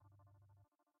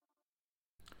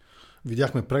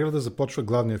Видяхме прегледа, започва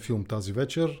главния филм тази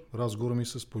вечер. Разговора ми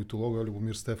с политолога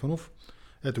Любомир Стефанов.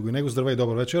 Ето го и него. Здравей,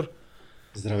 добър вечер.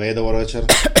 Здравей, добър вечер.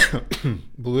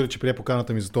 Благодаря, че прие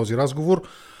поканата ми за този разговор.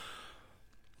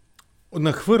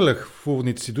 Нахвърлях в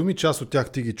уводните си думи, част от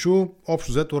тях ти ги чу.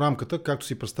 Общо взето рамката, както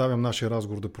си представям нашия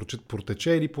разговор да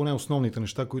протече, или поне основните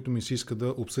неща, които ми се иска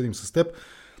да обсъдим с теб.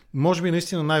 Може би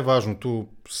наистина най-важното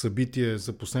събитие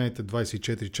за последните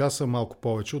 24 часа, малко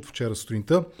повече от вчера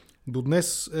сутринта. До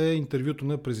днес е интервюто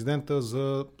на президента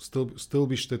за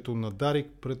стълбището на Дарик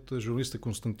пред журналиста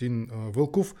Константин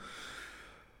Вълков.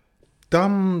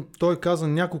 Там той каза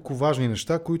няколко важни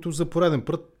неща, които за пореден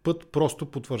път просто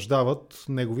потвърждават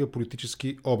неговия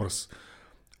политически образ.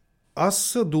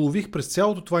 Аз долових през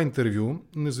цялото това интервю,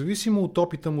 независимо от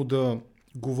опита му да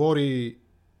говори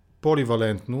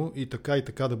поливалентно и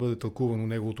така да бъде тълкувано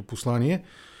неговото послание,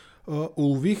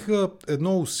 улових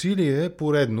едно усилие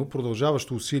поредно,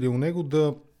 продължаващо усилие у него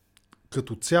да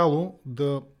като цяло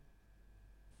да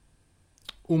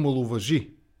омаловажи,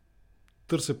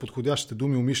 търся подходящите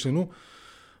думи умишлено,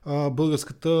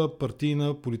 българската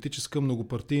партийна, политическа,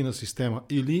 многопартийна система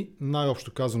или,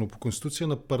 най-общо казано по Конституция,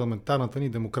 на парламентарната ни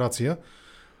демокрация.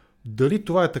 Дали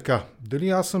това е така? Дали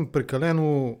аз съм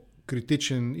прекалено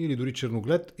критичен или дори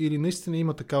черноглед, или наистина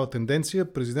има такава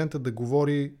тенденция президента да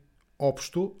говори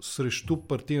общо срещу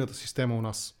партийната система у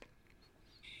нас?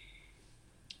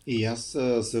 И аз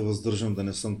се въздържам да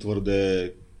не съм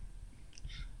твърде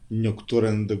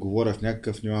нюктурен, да говоря в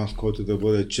някакъв нюанс, който да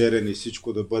бъде черен и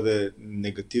всичко да бъде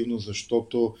негативно,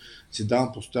 защото си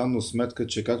давам постоянно сметка,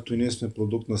 че както и ние сме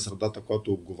продукт на средата,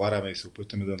 която отговаряме и се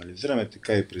опитаме да анализираме,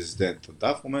 така и президента.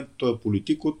 Да, в момента той е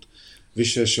политик от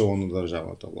висшия ешелон на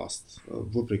държавната власт.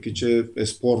 Въпреки че е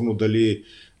спорно дали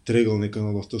триъгълника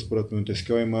на властта според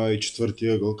Монтескьо има и четвърти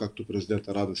ъгъл, както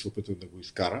президента Радев се опитва да го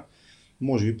изкара.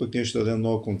 Може би пък ние ще дадем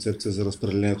нова концепция за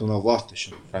разпределението на власти.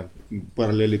 Ще направим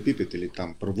паралели пипет или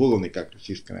там правоъгълни, както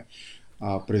си искаме.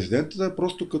 А президентът е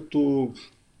просто като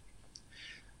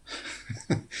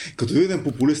като виден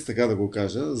популист, така да го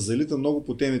кажа, залита много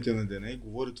по темите на деня и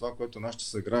говори това, което нашите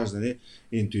съграждани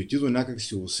интуитивно някак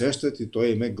си усещат и той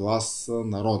има глас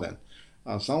народен.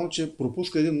 Само, че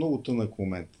пропуска един много тънък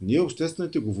момент. Ние,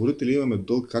 обществените говорители, имаме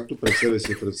дълг както пред себе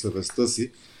си, пред съвестта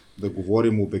си, да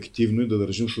говорим обективно и да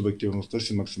държим субективността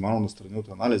си максимално настрани от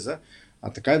анализа,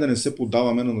 а така и да не се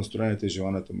поддаваме на настроенията и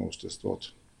желанията на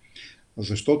обществото.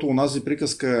 Защото онази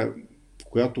приказка,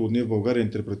 която ние в България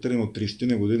интерпретираме от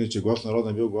 30-те години, че глас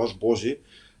народен бил глас Божий,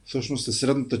 всъщност е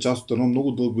средната част от едно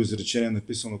много дълго изречение,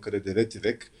 написано къде 9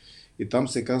 век. И там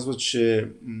се казва, че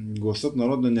гласът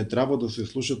народен не трябва да се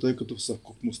слуша, тъй като в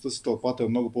съвкупността си тълпата е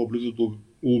много по-близо до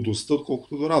лудостта,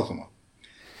 отколкото до разума.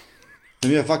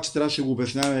 Самия факт, че трябваше да го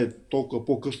обясняваме толкова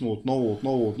по-късно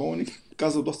отново, ни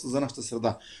казва доста за нашата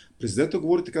среда. Президента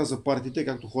говори така за партиите,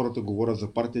 както хората говорят за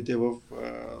партиите в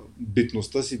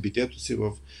битността си, битието си,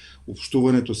 в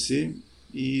общуването си.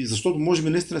 И защото може би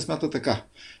наистина смята така.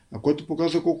 Което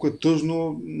показва колко е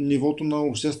тъжно нивото на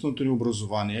общественото ни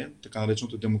образование, така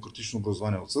нареченото демократично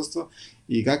образование отсъства,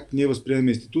 и как ние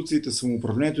възприемаме институциите,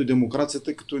 самоуправлението и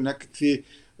демокрацията като някакви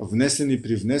внесени,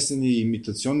 привнесени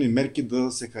имитационни мерки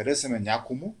да се харесаме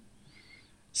някому,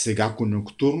 сега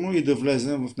конюнктурно, и да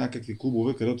влезем в някакви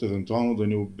клубове, където евентуално да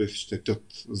ни обезщетят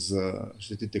за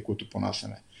щетите, които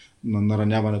понасяме. На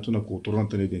нараняването на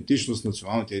културната ни идентичност,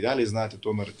 националните идеали. Знаете,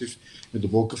 този наратив е до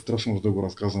болка втръсност да го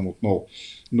разказвам отново.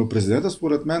 Но президента,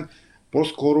 според мен,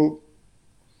 по-скоро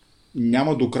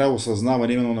няма до край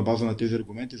осъзнаване именно на база на тези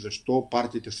аргументи, защо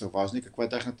партиите са важни, каква е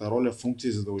тяхната роля, функция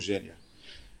и задължения.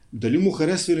 Дали му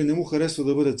харесва или не му харесва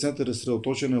да бъде център и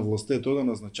съсредоточен на властта и той да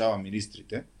назначава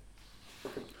министрите,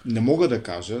 не мога да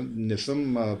кажа, не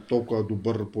съм толкова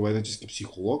добър поведенчески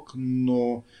психолог,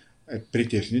 но е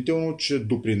притеснително, че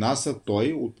допринася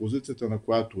той от позицията, на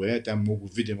която тя е много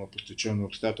видима по стечение на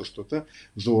обстоятелствата,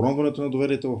 за уронването на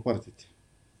доверието в партиите.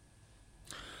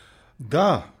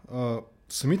 Да,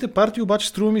 самите партии обаче,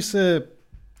 струва ми се,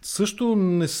 също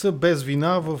не са без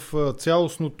вина в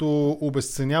цялостното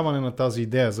обезценяване на тази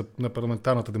идея на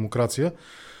парламентарната демокрация.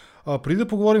 Преди да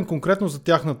поговорим конкретно за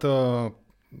тяхната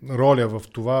роля в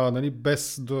това, нали,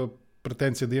 без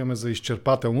претенция да имаме за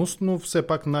изчерпателност, но все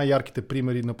пак най-ярките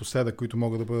примери напоследък, които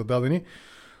могат да бъдат дадени.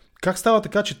 Как става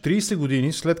така, че 30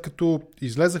 години след като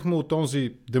излезахме от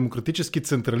този демократически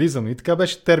централизъм, и така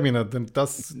беше терминът,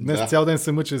 днес цял ден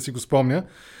се мъча да си го спомня,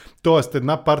 т.е.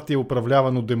 една партия е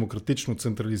управлявано демократично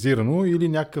централизирано или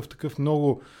някакъв такъв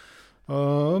много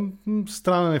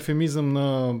странен ефемизъм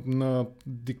на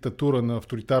диктатура, на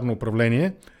авторитарно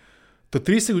управление.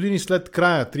 30 години след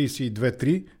края,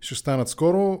 32-3, ще станат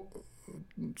скоро,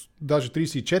 даже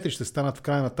 34 ще станат в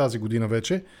края на тази година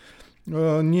вече,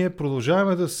 ние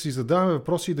продължаваме да си задаваме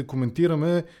въпроси и да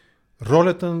коментираме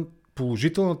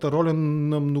положителната роля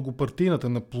на многопартийната,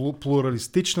 на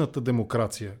плуралистичната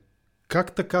демокрация.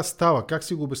 Как така става? Как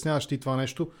си го обясняваш ти това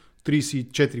нещо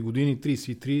 34 години,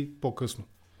 33 по-късно?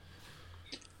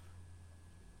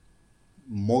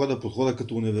 Мога да подходя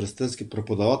като университетски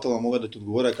преподавател, а мога да ти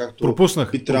отговоря както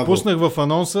Пропуснах в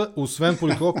анонса, освен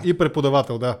политолог и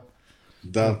преподавател, да.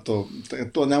 Да,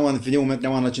 то няма, в един момент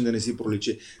няма начин да не си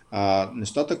проличи.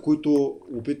 Нещата, които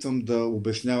опитвам да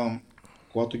обяснявам,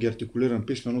 когато ги артикулирам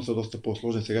писмено, са доста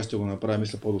по-сложни. Сега ще го направя,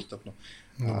 мисля, по-достъпно.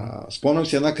 Спомням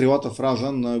си една крилата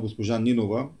фраза на госпожа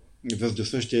Нинова,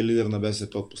 вездесъщия лидер на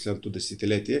БСП от последното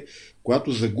десетилетие,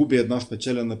 която загуби една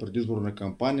спечелена предизборна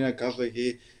кампания,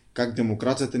 казвайки как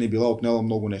демокрацията ни била отнела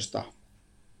много неща.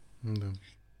 Да.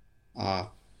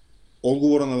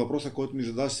 Отговора на въпроса, който ми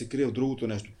задаваш, се крие в другото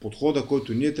нещо. Подхода,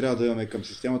 който ние трябва да имаме към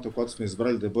системата, която сме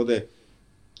избрали да бъде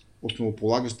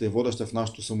основополагаща и водеща в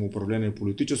нашето самоуправление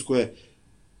политическо, е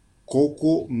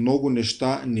колко много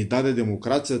неща ни даде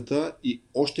демокрацията и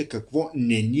още какво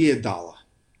не ни е дала.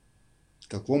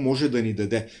 Какво може да ни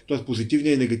даде. Тоест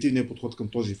позитивният и негативният подход към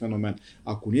този феномен.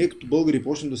 Ако ние като българи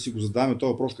почнем да си го задаваме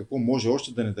този въпрос, какво може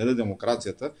още да ни даде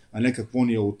демокрацията, а не какво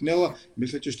ни е отнела,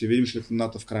 мисля, че ще видим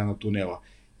светлината в края на тунела.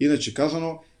 Иначе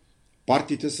казано,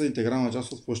 партиите са интегрална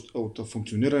част от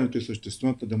функционирането и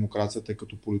съществуването на демокрацията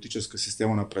като политическа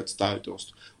система на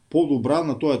представителство. По-добра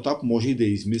на този етап може и да е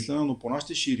измислена, но по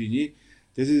нашите ширини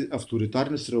тези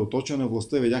авторитарни средоточия на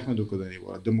властта видяхме докъде ни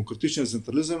водят. Демократичният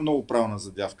централизъм е много правилна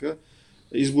задявка.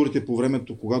 Изборите по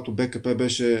времето, когато БКП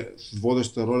беше с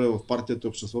водеща роля в партията и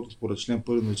обществото според член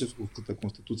 1 на Чешката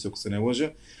конституция, ако се не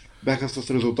лъжа, бяха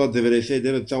с резултат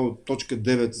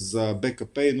 99,9 за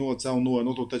БКП и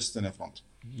 0,01 за Отечествения фронт.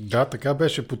 Да, така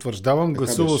беше. Потвърждавам,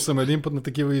 гласувал съм един път на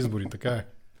такива избори. Така е.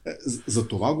 За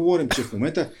това говорим, че в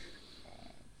момента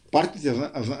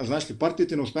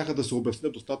партиите не успяха да се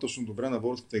обяснят достатъчно добре на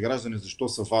българските граждани защо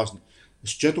са важни.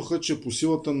 Счетоха, че по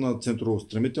силата на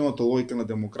центроустремителната логика на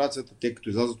демокрацията, те като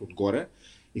излязат отгоре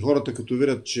и хората като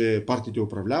видят, че партиите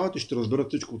управляват и ще разберат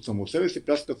всичко от само себе си,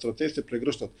 пляскат с ръце и се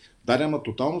прегръщат. Ама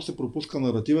тотално се пропуска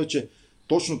наратива, че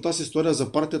точно тази история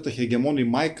за партията хегемон и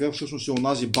майка всъщност е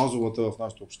онази базовата в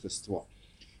нашето общество.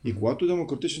 И когато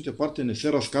демократичните партии не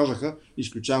се разказаха,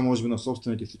 изключая може би на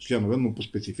собствените си членове, но по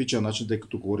специфичен начин, тъй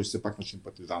като говориш все пак на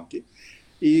симпатизанти,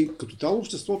 и като цяло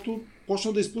обществото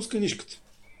почна да изпуска нишката.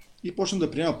 И почна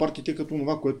да приема партиите като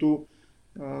това, което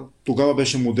тогава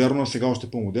беше модерно, а сега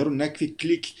още по-модерно. Някакви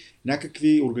клики,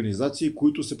 някакви организации,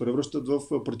 които се превръщат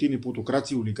в партийни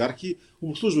плутокрации, олигархи,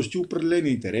 обслужващи определени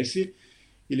интереси,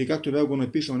 или както бях го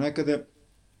написал някъде,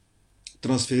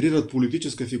 трансферират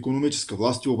политическа в икономическа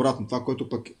власт и обратно. Това, което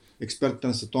пък експертите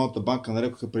на Световната банка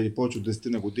нарекоха преди повече от 10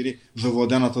 на години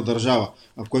завладената държава,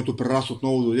 а в което прерас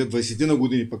отново дойде 20 на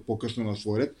години пък по-късно на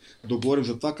свой ред, да говорим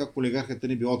за това как олигархията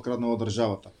ни била откраднала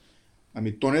държавата.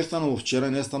 Ами то не е станало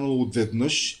вчера, не е станало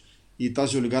отведнъж и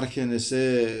тази олигархия не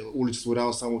се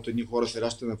олицетворява само от едни хора,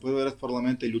 седящи на първия ред в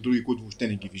парламента или от други, които въобще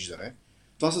не ги виждаме.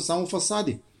 Това са само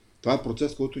фасади. Това е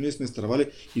процес, който ние сме стравали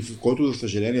и в който, за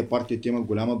съжаление, партиите имат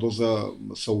голяма доза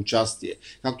съучастие.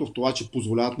 Както в това, че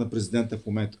позволяват на президента в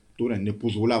момента, не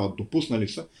позволяват, допуснали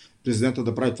са президента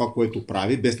да прави това, което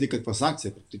прави, без никаква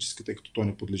санкция практически, тъй като той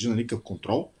не подлежи на никакъв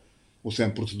контрол,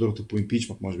 освен процедурата по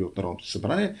импичмент, може би от Народното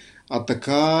събрание, а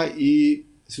така и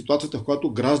ситуацията, в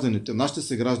която гражданите, нашите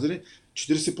съграждани,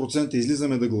 40%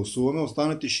 излизаме да гласуваме,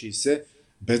 останалите 60%,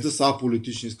 без да са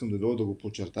аполитични, искам да го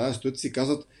подчертая, стоят си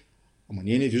казват: ама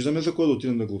ние не виждаме за кой да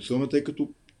отидем да гласуваме, тъй като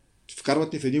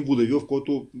вкарват ни в един водевил, в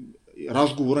който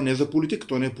разговора не е за политика,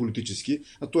 той не е политически,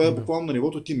 а той е буквално на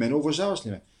нивото: ти мене уважаваш ли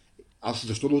ме? Аз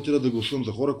защо да отида да гласувам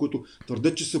за хора, които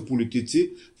твърдят, че са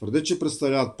политици, твърдят, че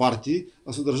представляват партии,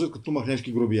 а се държат като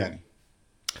махленски гробияни?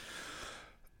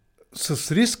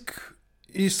 С риск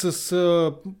и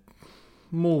с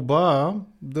молба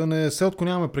да не се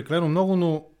отклоняваме прекалено много,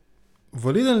 но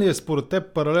валиден ли е според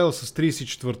теб паралел с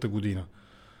 34-та година?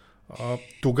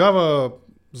 Тогава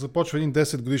започва един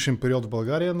 10 годишен период в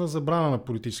България на забрана на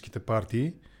политическите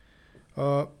партии.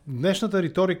 Днешната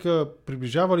риторика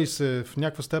приближава ли се в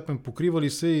някаква степен, покрива ли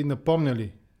се и напомня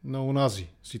ли на онази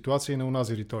ситуация и на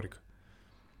онази риторика?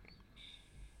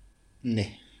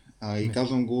 Не. И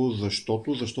казвам го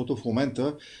защото в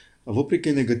момента,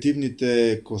 въпреки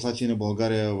негативните класации на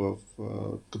България,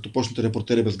 като почнете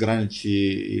Репортери без граници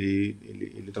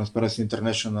или Transparency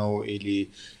International или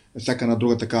всяка една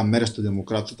друга така мереща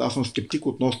демокрацията, аз съм скептик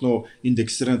относно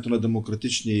индексирането на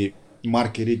демократични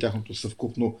маркери и тяхното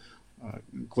съвкупно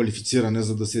квалифициране,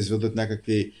 за да се изведат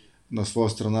някакви на своя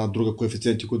страна друга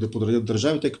коефициенти, които да подредят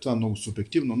държави, тъй като това е много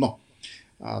субективно. Но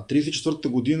 1934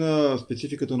 година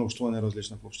спецификата на общуване е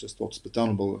различна в обществото,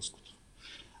 специално българското.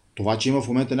 Това, че има в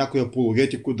момента някои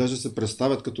апологети, които даже се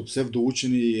представят като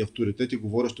псевдоучени и авторитети,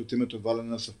 говорещи от името едва ли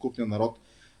на съвкупния народ,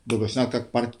 да обясняват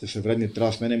как партиите са вредни,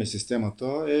 трябва да сменяме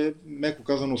системата, е меко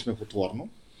казано смехотворно.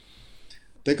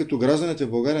 Тъй като гражданите в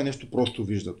България нещо просто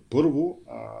виждат. Първо,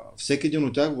 всеки един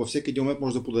от тях във всеки един момент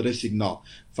може да подаде сигнал.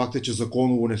 Факт е, че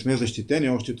законово не сме защитени,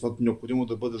 още това е необходимо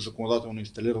да бъде законодателно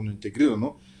инсталирано,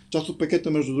 интегрирано. Част от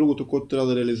пакета, между другото, който трябва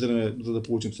да реализираме, за да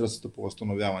получим средствата по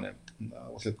възстановяване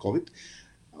след COVID.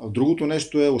 Другото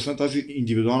нещо е, освен тази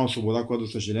индивидуална свобода, която,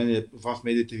 за съжаление, в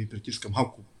медиите ви притиска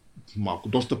малко,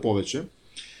 доста повече,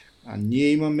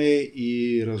 ние имаме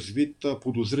и развита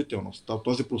подозрителност.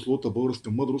 Този прословута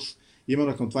българска мъдрост,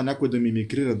 именно към това някой да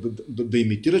мимикрира, да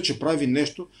имитира, че прави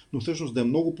нещо, но всъщност да е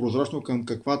много прозрачно към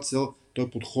каква цел той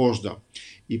подхожда.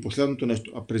 И последното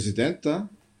нещо, президента,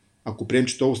 ако прием,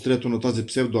 че той е острието на тази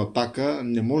псевдоатака,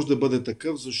 не може да бъде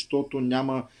такъв, защото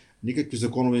няма никакви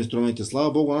законови инструменти.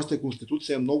 Слава Богу, нашата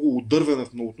конституция е много удървена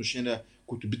в много отношения,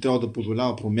 които би трябвало да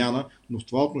позволява промяна, но в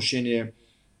това отношение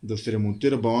да се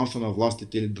ремонтира баланса на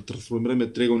властите или да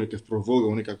трансформираме триъгълника в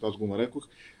правоъгълник, както аз го нарекох,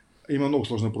 има много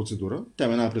сложна процедура. Тя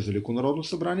минава през Велико народно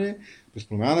събрание, през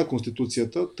промяна на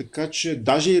Конституцията, така че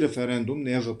даже и референдум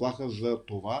не е заплаха за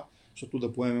това, защото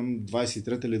да поемем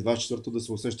 23-та или 24-та да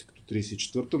се усеща като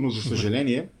 34-та, но за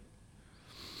съжаление,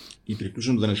 и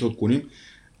приключвам да не се отклоним,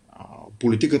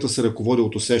 политиката се ръководи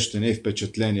от усещане и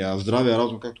впечатления, а здравия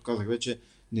разум, както казах вече,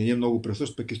 не е много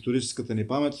пресъщ, пък историческата ни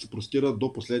памет се простира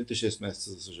до последните 6 месеца,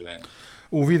 за съжаление.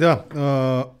 Уви, да.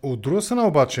 От друга страна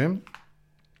обаче,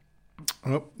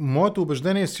 моето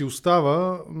убеждение си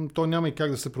остава, то няма и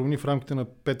как да се промени в рамките на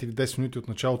 5 или 10 минути от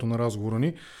началото на разговора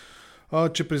ни,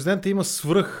 че президента има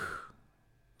свръх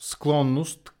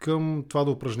склонност към това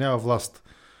да упражнява власт.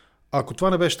 Ако това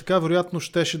не беше така, вероятно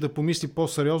щеше да помисли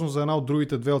по-сериозно за една от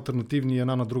другите две алтернативни и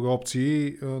една на друга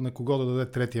опции, на кого да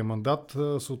даде третия мандат,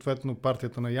 съответно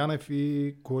партията на Янев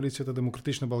и коалицията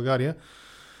Демократична България,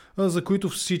 за които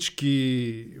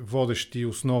всички водещи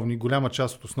основни, голяма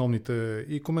част от основните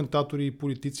и коментатори, и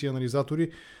политици, и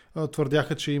анализатори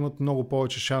твърдяха, че имат много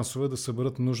повече шансове да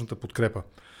съберат нужната подкрепа.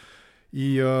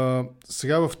 И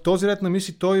сега в този ред на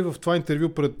мисли той в това интервю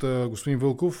пред господин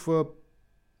Вълков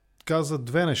каза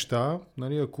две неща.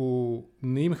 Нали, ако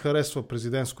не им харесва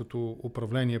президентското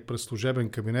управление през служебен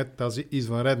кабинет, тази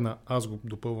извънредна, аз го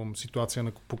допълвам,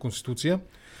 ситуация по Конституция,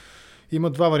 има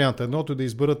два варианта. Едното е да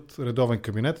изберат редовен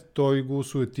кабинет, той го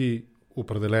осуети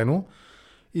определено.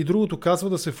 И другото казва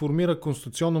да се формира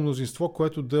конституционно мнозинство,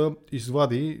 което да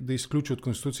извади, да изключи от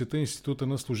Конституцията института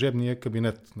на служебния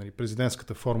кабинет, нали,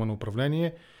 президентската форма на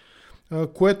управление,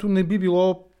 което не би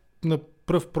било на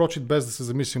пръв прочит, без да се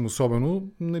замислим особено,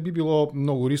 не би било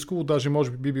много рисково, даже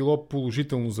може би било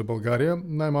положително за България,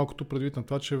 най-малкото предвид на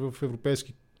това, че в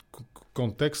европейски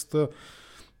контекст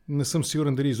не съм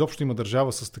сигурен дали изобщо има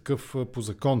държава с такъв по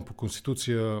закон, по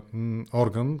конституция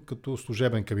орган, като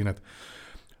служебен кабинет.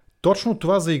 Точно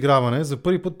това заиграване, за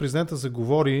първи път президента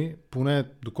заговори, поне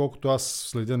доколкото аз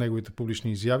следя неговите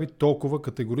публични изяви, толкова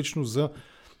категорично за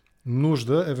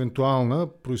нужда, евентуална,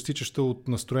 проистичаща от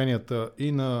настроенията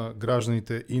и на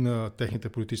гражданите, и на техните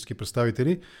политически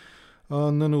представители,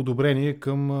 на неодобрение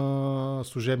към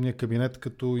служебния кабинет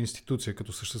като институция,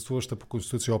 като съществуваща по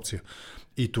Конституция опция.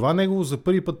 И това негово за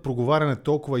първи път проговаряне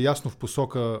толкова ясно в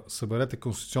посока съберете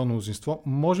конституционно мнозинство,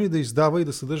 може и да издава и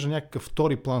да съдържа някакъв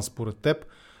втори план според теб,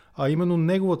 а именно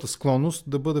неговата склонност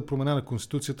да бъде променена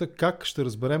Конституцията, как ще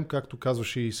разберем, както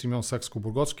казваше и Симеон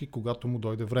Сакскобургготски, когато му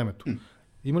дойде времето.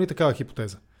 Има ли такава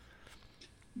хипотеза?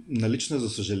 Налична, за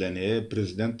съжаление.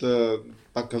 Президента,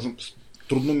 пак казвам,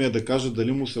 трудно ми е да кажа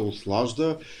дали му се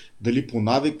ослажда, дали по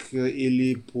навик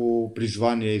или по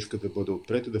призвание иска да бъде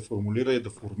отпред и да формулира и да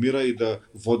формира и да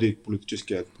води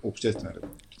политическия обществен ред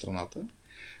в страната.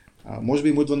 Може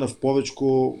би му идва в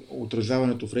повечко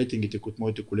отразяването в рейтингите, които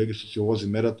моите колеги социолози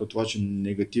мерят на това, че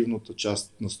негативната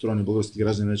част на настроени български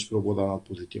граждани вече преобладава над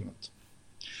позитивната.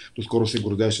 Доскоро се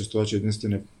гордееше с това, че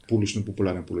единствен е публично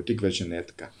популярен политик, вече не е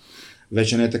така.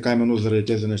 Вече не е така именно заради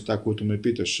тези неща, които ме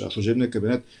питаш. Служебният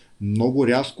кабинет много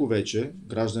рязко вече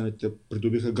гражданите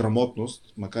придобиха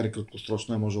грамотност, макар и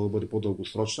краткосрочна, е можела да бъде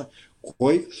по-дългосрочна.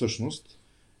 Кой всъщност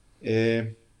е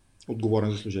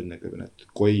отговорен за служебния кабинет?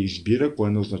 Кой избира,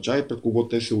 кой назначава и пред кого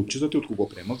те се отчитат и от кого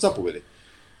приемат заповеди?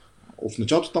 В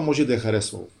началото това може да е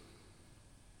харесвало.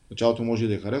 В началото може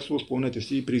да е харесвало, спомнете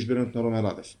си и при избирането на Румен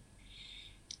Радев.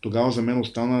 Тогава за мен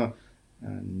остана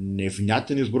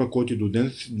невнятен избора, който и до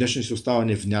днешен си остава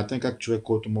невнятен, как човек,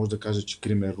 който може да каже, че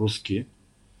Крим е руски,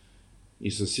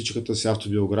 и с всичката си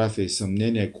автобиография и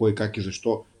съмнение кой, как и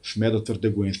защо смее да твърде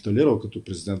го е инсталирал като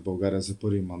президент в България за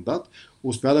първи мандат,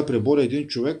 успя да пребори един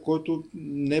човек, който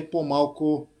не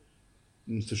по-малко,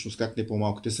 всъщност как не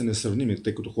по-малко, те са несравними,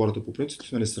 тъй като хората по принцип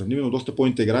са несравними, но доста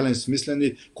по-интегрален, смислен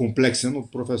и комплексен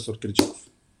от професор Киричков.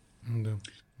 Да.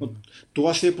 Но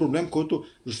това си е проблем, който,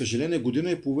 за съжаление,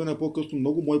 година и половина по-късно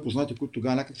много мои познати, които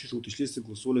тогава някак си са отишли и се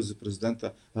гласували за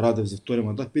президента Радев за втори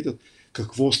мандат, питат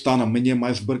какво стана, ние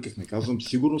май сбъркахме. Казвам,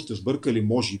 сигурно сте сбъркали,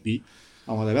 може би,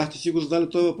 ама да бяхте си го задали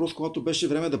този въпрос, когато беше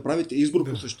време да правите избор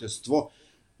по същество.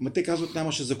 Те казват,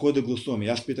 нямаше за кой да гласуваме. И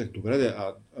аз питах, добре,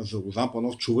 а за Лозан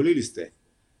Панов чували ли сте?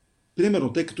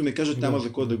 Примерно, тъй като ми кажат, няма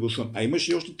за кой да гласувам. А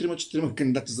имаше и още 3-4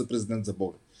 кандидати за президент за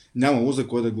Бога. Нямало за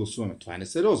кой да гласуваме. Това е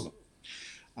несериозно.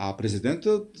 А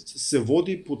президентът се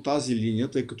води по тази линия,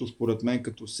 тъй като според мен,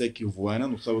 като всеки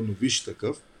военен, особено висш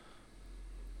такъв,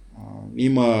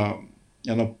 има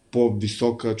една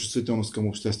по-висока чувствителност към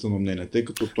обществено мнение, тъй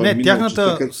като той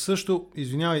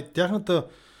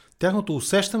тяхното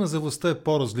усещане за властта е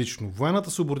по-различно.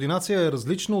 Военната субординация е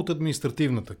различна от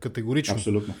административната, категорично.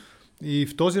 Абсолютно. И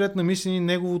в този ред на мисли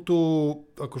неговото,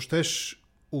 ако щеш,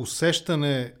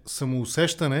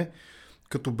 самоусещане,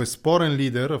 като безспорен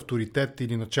лидер, авторитет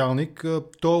или началник,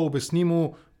 то е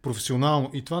обяснимо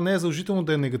професионално. И това не е задължително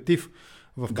да е негатив.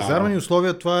 В казармени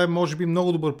условия това е, може би,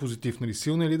 много добър позитив.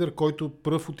 Силният лидер, който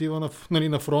пръв отива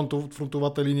на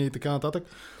фронтовата линия и така нататък.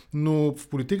 Но в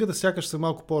политиката сякаш са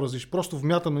малко по-различни. Просто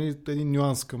вмятам един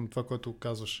нюанс към това, което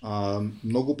казваш.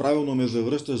 Много правилно ме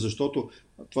завръщаш, защото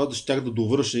това щях да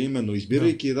довърша именно.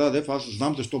 Избирайки Радев, аз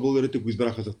знам защо българите го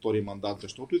избраха за втори мандат.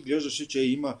 Защото изглеждаше, че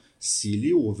има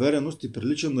сили, увереност и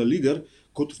прилича на лидер,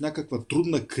 който в някаква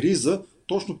трудна криза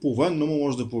точно по военно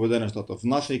може да поведе нещата,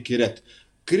 внасяйки ред.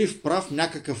 Крив, прав,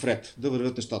 някакъв ред да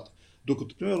вървят нещата.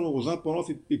 Докато, примерно, Лозан Панов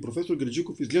и професор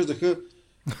Гриджиков изглеждаха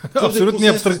абсолютни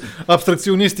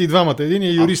абстракционисти и двамата. Един е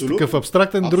юрист такъв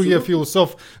абстрактен, другия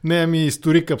философ,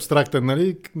 историк абстрактен.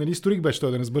 Нали? Историк беше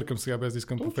той, да не сбъркам сега, без да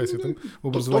искам професията.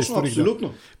 Образова историк. Абсолютно.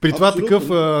 Да. При това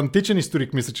такъв античен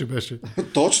историк, мисля, че беше.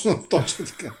 Точно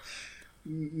така.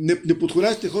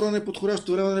 Неподходящите хора,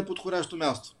 неподходящо време, неподходящо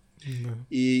място.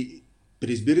 И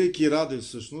преизбирайки Радев,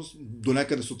 всъщност, до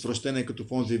някъде с отвращение, като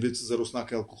в онзи вид за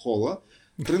руснака алкохола,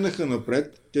 тръгнаха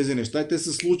напред тези неща и те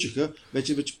се случиха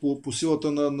вече по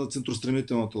силата на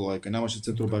центростремителната логика. Нямаше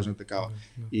центробежна такава.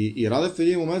 И Радев в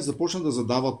един момент започна да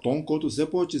задава тон, който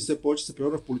все повече се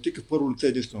превърна в политика в първо лице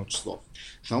единствено число.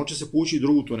 Само че се получи и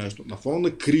другото нещо. На фона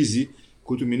на кризи,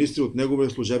 които министри от неговия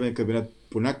служебен кабинет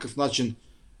по някакъв начин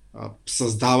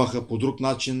създаваха, по друг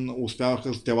начин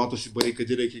успяваха с телата си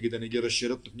барикадирайки ги да не ги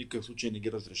разширят, но в никакъв случай не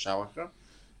ги разрешаваха,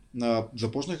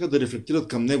 започнаха да рефлектират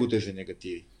към него тези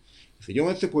негативи. В един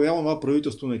момент се появява това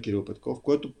правителство на Кирил Петков,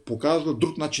 което показва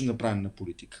друг начин на правене на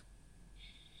политика.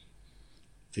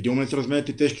 В един момент се разменят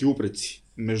и тежки упреци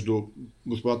между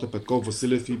господата Петков,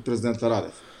 Василев и президента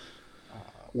Радев.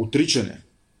 Отричане.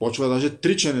 Почва даже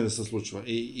тричане да се случва.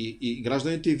 И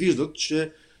гражданите виждат,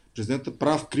 че президентът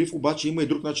прав, крив, обаче има и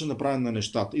друг начин на правене на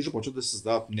нещата. И започват да се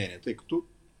създават мнения, тъй като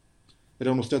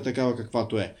реалността е такава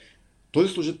каквато е.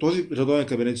 Този редовен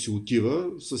кабинет си отива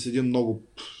с един много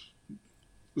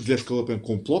зле скалъпен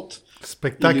комплот.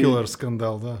 Спектакулър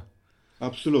скандал, да.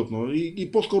 Абсолютно. И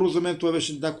по-скоро за мен това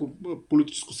беше някакво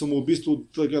политическо самоубийство от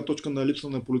гледна точка на липса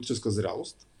на политическа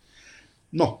зрялост.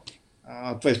 Но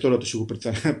това историята ще го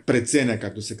преценя,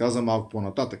 както се казва, малко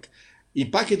по-нататък.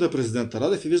 И пак да президента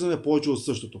Радев и виждаме повече от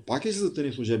същото. Пак си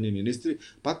затъни служебни министри,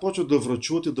 пак почват да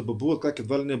врачуват и да бъбуват как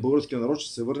едва ли не българския народ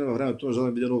ще се върне във времето на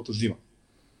Жадан Виденовата зима.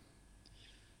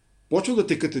 Почват да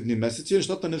текат едни месеци и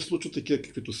нещата не се случват такива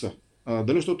каквито са.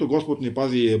 Дали защото Господ ни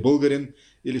пази е българин,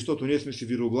 или защото ние сме си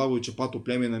вироглаво и чепато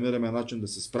племе и намираме начин да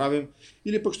се справим,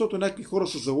 или пък защото някакви хора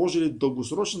са заложили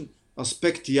дългосрочен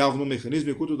аспект и явно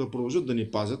механизми, които да продължат да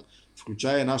ни пазят,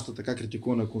 включая и нашата така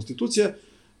критикувана конституция.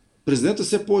 Президентът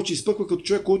все повече изпъква като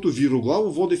човек, който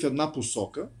вироглаво води в една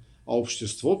посока, а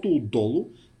обществото отдолу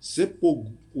все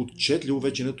по-отчетливо,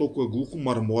 вече не толкова глухо,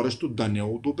 мърморещо да не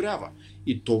одобрява.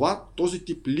 И този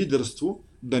тип лидерство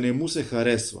да не му се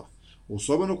харесва.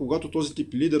 Особено когато този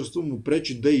тип лидерство му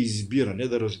пречи да избира, не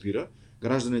да разбира.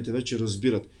 Гражданите вече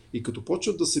разбират. И като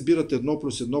почват да събират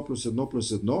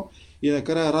 1+1+1+1 и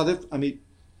накрая Радев,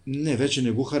 не, вече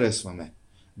не го харесваме.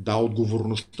 Да,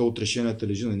 отговорността от решенията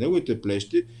лежи на неговите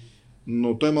плещи,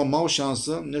 но той има мал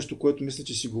шанса, нещо, което мисля,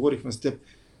 че си говорихме с теб.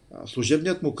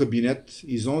 Служебният му кабинет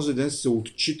изонзи ден се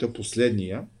отчита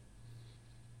последния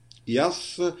и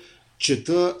аз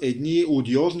чета едни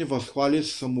одиозни възхвали,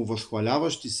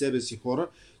 самовъзхваляващи себе си хора,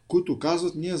 които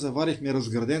казват, ние заварихме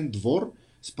разграден двор,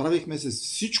 справихме се с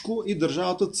всичко и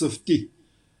държавата цъфти.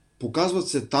 Показват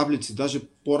се таблици, даже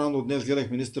по-рано днес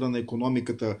гледах министъра на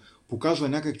икономиката, показва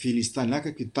някакви листа,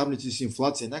 някакви таблици с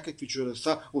инфлация, някакви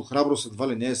чудеса от храброст едва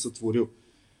ли не е сътворил.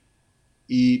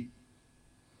 И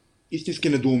истински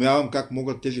недоумявам как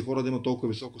могат тези хора да имат толкова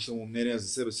високо самомнение за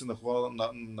себе си на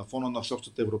фона на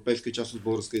всеобщата европейска и част от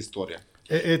българска история.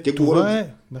 Те това говорят,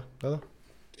 да.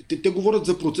 Те говорят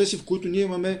за процеси, в които ние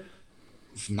имаме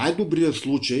в най-добрия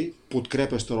случай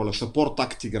подкрепяща роля. Съпорт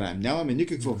акт играем. Нямаме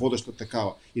никаква водеща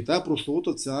такава. И тая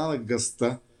прословута цена на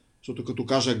газта, защото като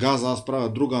кажа газа, аз правя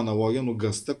друга аналогия, но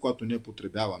газта, която ние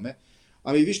потребяваме.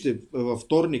 Ами вижте, във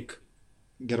вторник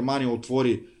Германия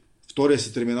отвори втория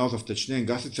си терминал за втечнен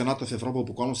газ и цената в Европа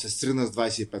буквално се срина с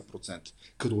 25%.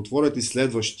 Като отворят и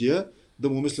следващия, да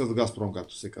му мислят в Газпром,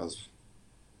 както се казва.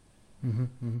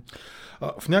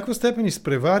 В някаква степен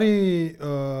изпревари,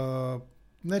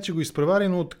 не че го изпревари,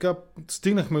 но така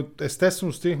стигнахме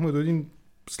до един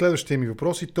следващия ми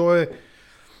въпрос и то е: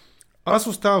 аз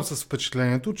оставам с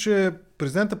впечатлението, че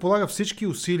президента полага всички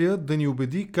усилия да ни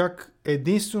убеди как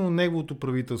единствено неговото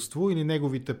правителство или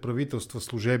неговите правителства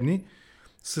служебни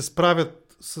се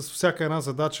справят с всяка една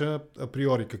задача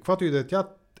априори. Каквато и да е тя,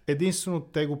 единствено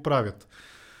те го правят.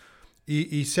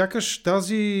 И сякаш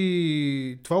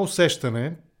това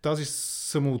усещане, тази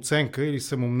самооценка или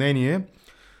самомнение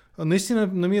наистина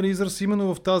намира израз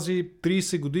именно в тази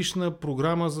 30 годишна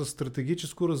програма за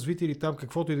стратегическо развитие или там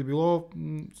каквото и да било,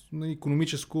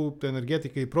 икономическо,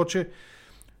 енергетика и прочее,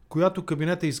 която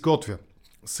кабинета изготвя.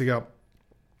 Сега,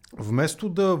 вместо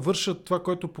да вършат това,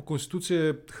 което по Конституция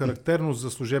е характерно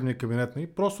за служебния кабинет,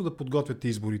 просто да подготвят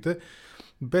изборите,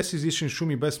 без излишен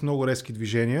шум и без много резки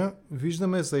движения,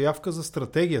 виждаме заявка за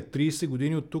стратегия 30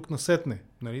 години от тук насетне.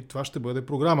 Това ще бъде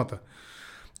програмата.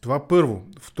 Това първо.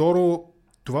 Второ,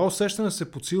 това усещане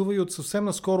се подсилва и от съвсем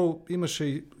наскоро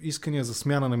имаше искания за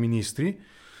смяна на министри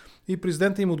и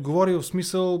президента им отговори в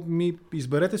смисъл: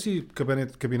 изберете си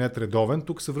кабинет редовен.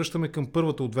 Тук се връщаме към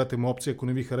първата от двете му опции, ако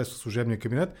не ви харесва служебния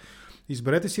кабинет.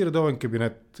 Изберете си редовен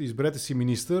кабинет, изберете си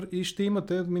министър и ще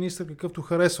имате министър какъвто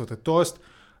харесвате. Тоест,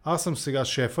 аз съм сега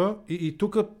шефа и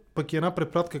тук пък е една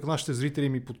препратка към нашите зрители,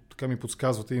 ми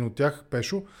подсказват един от тях,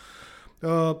 Пешо.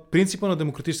 Принципа на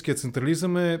демократическия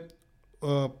централизъм е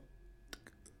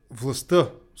властта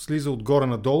слиза отгоре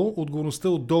надолу, отговорността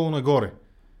отдолу нагоре.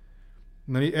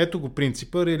 Ето го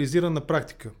принципа, реализиран на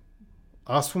практика.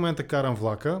 Аз в момента карам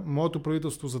влака, моето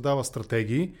правителство задава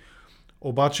стратегии,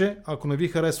 обаче, ако не ви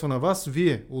харесва на вас,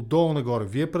 вие отдолу нагоре,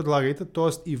 вие предлагайте,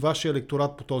 т.е. и вашия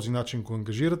електорат по този начин го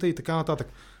ангажирате и така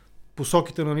нататък.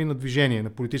 Посоките на движение, на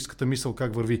политическата мисъл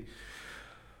как върви.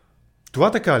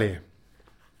 Това така ли е?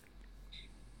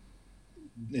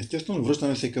 Естествено,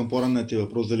 връщаме се към по-ранния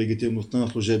въпрос за легитимността на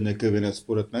служебния кабинет.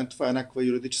 Според мен това е някаква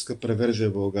юридическа преверзия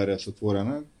в България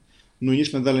сътворена, но и ние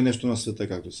сме дали нещо на света,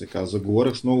 както се казва.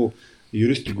 Говорях с много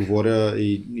юристи,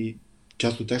 и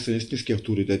част от тях са истински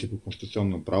авторитети по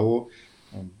конституционно право.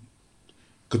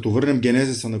 Като върнем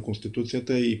генезиса на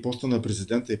Конституцията и поста на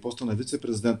президента и поста на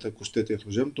вице-президента, ако щете,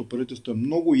 служебното правителство е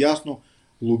много ясно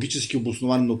логически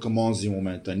обосновано към онзи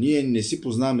момента. Ние не си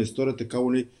познаваме историята, така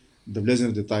ли да влезем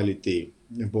в детайлите.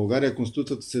 В България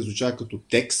Конституцията се изучава като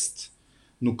текст,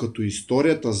 но като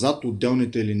историята зад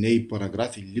отделните линии и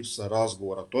параграфи липса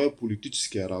разговора. Той е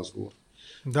политическия разговор.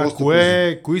 Да,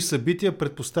 кои събития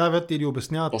предпоставят или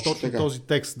обясняват точно този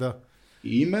текст, да.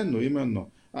 Именно.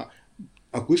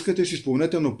 Ако искате, си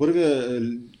спомнете, но първият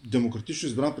демократично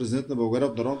избран президент на България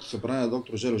от Народното събрание,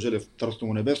 доктор Желев Желев, царство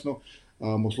му небесно,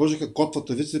 му сложиха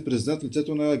котвата вице-президент в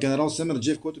лицето на генерал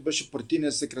Семерджиев, който беше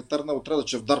партийният секретар на отряда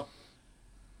Чавдар.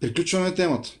 Приключваме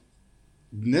темата.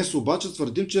 Днес обаче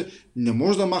твърдим, че не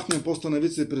може да махнем поста на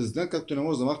вице-президент, както не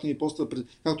може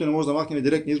да махнем и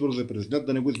директния избор за президент,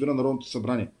 да не го избира Народното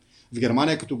събрание. В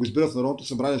Германия, като го избира в Народното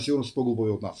събрание, сигурно са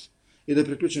по-глупави от нас. И да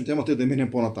приключим темата и да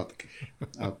минем по-нататък.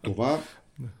 Това,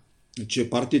 че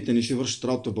партиите не си вършат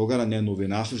работа в България, не е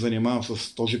новина. Аз се занимавам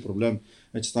с този проблем.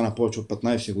 Вече стана повече от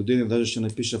 15 години. Даже ще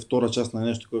напиша втора част на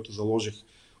нещо, което заложих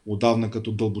отдавна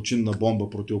като дълбочинна бомба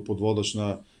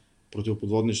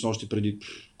противоподводнична още преди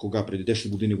 10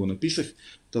 години го написах.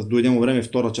 Дойде му време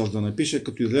втора част да напиша.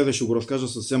 Като излезе ще го разкажа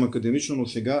съвсем академично, но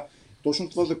сега точно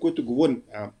това, за което говорим.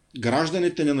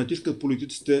 Гражданите не натискат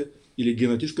политиците или ги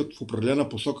натискат в определена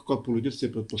посока, която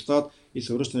политиците предпоставят и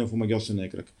се връщане в омагьосения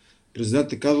кръг.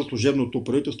 Президентът казва: служебното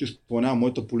правителство изпълнява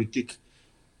моята политика.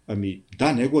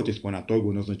 Да, неговата изпълнява, той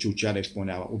го назначи, уча да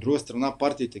изпълнява. От друга страна,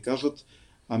 партиите казват: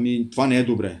 това не е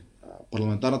добре.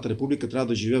 Парламентарната република трябва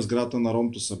да живее в сградата на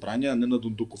Народното събрание, а не на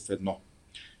Дондуков 1.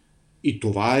 И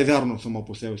това е вярно само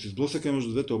по себе си. Сблъсъка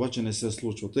между двете обаче не се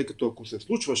случва, тъй като ако се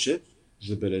случваше,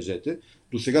 забележете.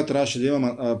 До сега трябваше да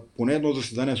има поне едно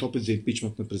заседание с опит за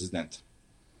импичмент на президента.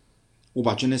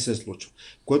 Обаче не се случва.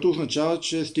 Което означава,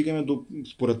 че стигаме до,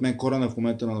 според мен, корена в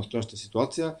момента на настоящата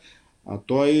ситуация.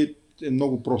 Той е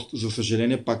много прост. За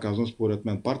съжаление, пак казвам, според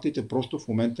мен, партиите просто в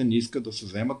момента не искат да се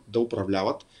заемат, да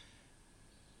управляват,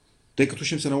 тъй като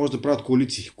ще им се наложи да правят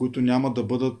коалиции, които няма да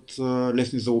бъдат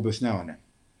лесни за обясняване.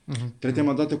 Третия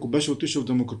мандат, ако беше отишъл в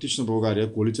Демократична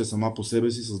България, коалиция сама по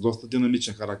себе си с доста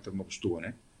динамичен характер на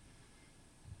общуване,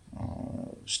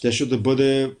 щеше да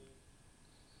бъде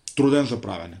труден за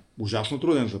правене. Ужасно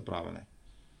труден за правене.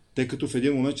 Тъй като в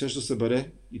един момент ще се събере,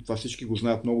 и това всички го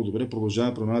знаят много добре,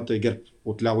 Продължаваме промяната и ГЕРБ.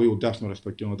 Отляво и отдясно,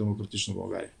 респективно Демократична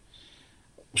България.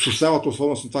 Съсяват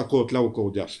условност на това, кой е отляво, кой е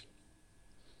отдясно.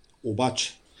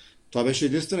 Обаче, това беше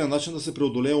единственият начин да се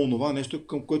преодолее онова нещо,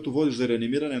 към което води за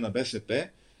реанимиране на БСП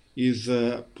и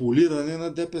за полиране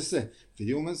на ДПС. В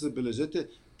един момент, забележете,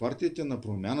 партиите на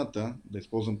промяната, да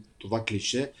използвам това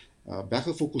клише,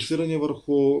 бяха фокусирани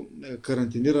върху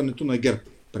карантинирането на ГЕРБ.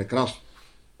 Прекрасно.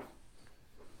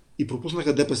 И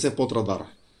пропуснаха ДПС под радара.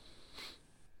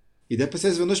 И ДПС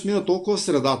изведнъж мина толкова в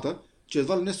средата, че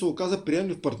едва ли не се оказа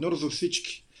приемлив партньор за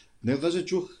всички. Днес даже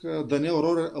чух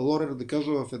Даниел Лорер да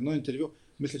казва в едно интервю,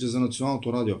 мисля, че за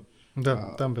Националното радио.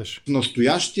 Да, там беше. В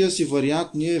настоящия си вариант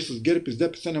ние с ГЕРБ и с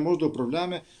ДПС не можем да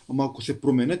управляваме, ама ако се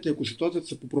променят, ако ситуацията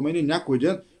се попромени някой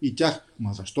ден и тях,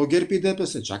 защо ГЕРБ и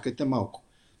ДПС? Чакайте малко.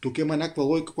 Тук има някаква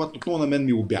логика, която отново на мен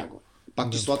ми обягва.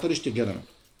 Пак числата ли ще гледаме?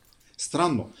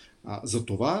 Странно.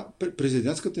 Затова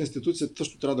президентската институция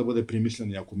също трябва да бъде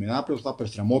примислена. Ако минава през това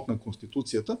през ремонт на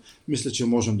Конституцията, мисля, че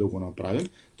можем да го направим,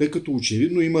 тъй като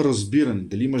очевидно има разбиране,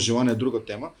 дали има желание друга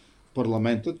тема в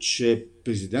парламента, че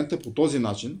президента по този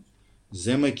начин,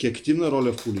 вземайки активна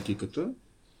роля в политиката,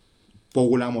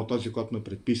 по-голяма от тази, която е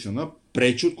предписана,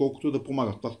 пречи, отколкото да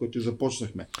помага. Това, с което и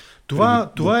започнахме.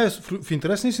 Това е, в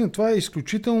интерес на истина, това е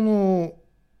изключително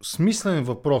смислен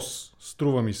въпрос,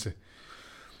 струва ми се.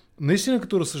 Наистина,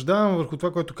 като разсъждавам върху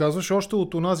това, което казваш, още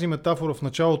от онази метафора в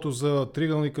началото за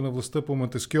триъгълника на властта по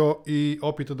Монтескьо и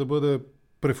опита да бъде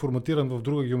преформатиран в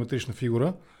друга геометрична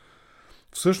фигура,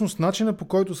 всъщност начина, по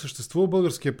който съществува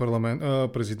българския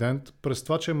президент, през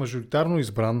това, че е мажоритарно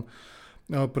избран,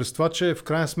 през това, че в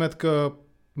крайна сметка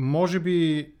може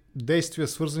би действия,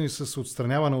 свързани с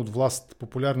отстраняване от власт,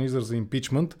 популярни израз за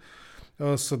импичмент,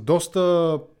 са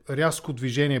доста рязко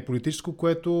движение политическо,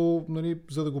 което, нали,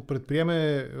 за да го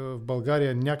предприеме в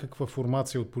България някаква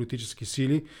формация от политически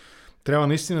сили, трябва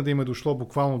наистина да им е дошло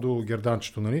буквално до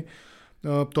герданчето. Нали?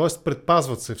 Тоест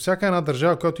предпазват се. Всяка една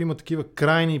държава, която има такива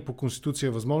крайни по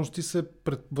конституция възможности,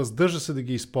 въздържа се да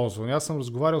ги използва. Аз съм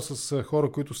разговарял с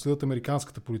хора, които следят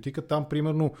американската политика. Там,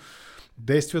 примерно,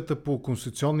 действията по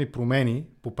конституционни промени,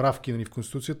 поправки, нали, в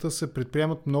Конституцията се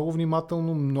предприемат много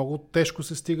внимателно, много тежко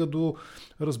се стига до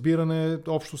разбиране,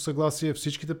 общо съгласие.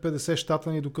 Всичките 50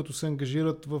 щата ни, докато се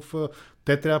ангажират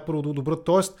те трябва първо да одобрят.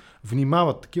 Тоест,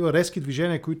 внимават. Такива резки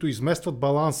движения, които изместват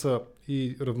баланса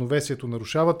и равновесието,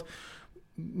 нарушават,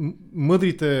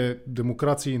 мъдрите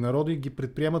демокрации и народи ги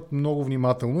предприемат много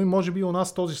внимателно. И може би у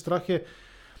нас този страх е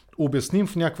обясним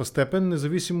в някаква степен,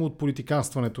 независимо от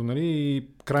политиканстването, нали, и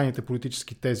крайните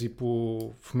политически тези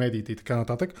в медиите и така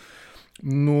нататък.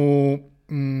 Но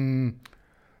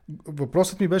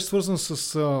въпросът ми беше свързан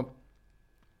с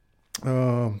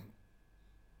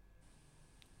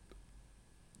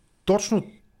точно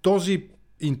този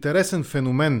интересен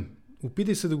феномен.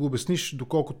 Опитай се да го обясниш,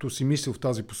 доколкото си мислил в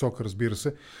тази посока, разбира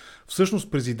се.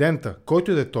 Всъщност президента,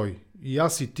 който и да е той, и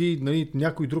аз и ти, нали,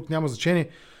 някой друг, няма значение,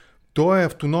 той е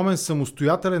автономен,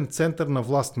 самостоятелен център на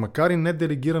власт, макар и не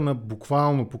делегирана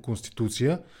буквално по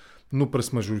Конституция, но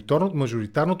през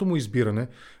мажоритарното му избиране,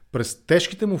 през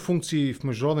тежките му функции в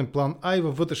международен план, а и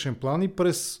във вътрешен план и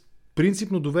през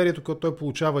принципно доверието, което той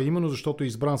получава, именно защото е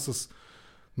избран с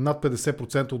над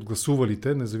 50% от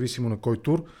гласувалите, независимо на кой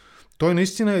тур, той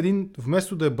наистина е един,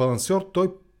 вместо да е балансьор,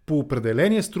 той по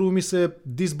определение, струва ми се,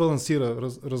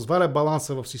 дисбалансира, разваля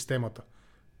баланса в системата.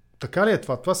 Така ли е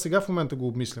това? Това сега в момента го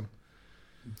обмислям.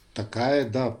 Така е,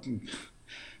 да.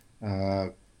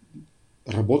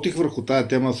 Работих върху тая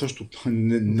тема също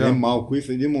не малко и в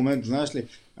един момент, знаеш ли,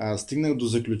 стигнах до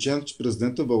заключението, че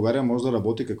президента в България може да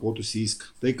работи каквото си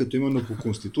иска. Тъй като именно по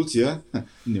Конституция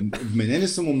вменени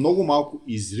са му много малко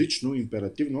изрично,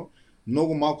 императивно,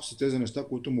 много малко са тези неща,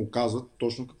 които му казват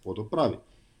точно какво да прави.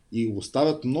 И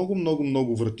оставят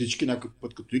много вратички, някой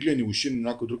път като иглени уши,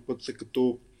 някой друг път са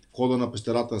като хода на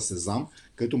пещерата Сезам,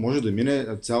 където може да мине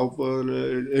цял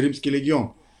римски легион.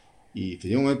 И в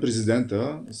един момент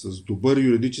президента с добър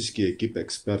юридически екип,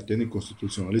 експертен и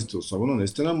конституционалисти особено,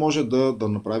 наистина може да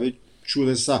направи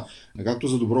чудеса. Както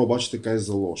за добро, обаче така и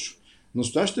за лошо.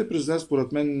 Настоящия президент,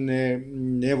 според мен,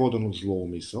 не е воден от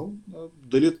злоумисъл.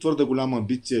 Дали е твърде голяма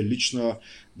амбиция, лична,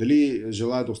 дали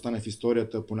желая да остане в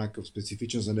историята по някакъв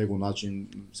специфичен за него начин.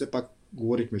 Все пак,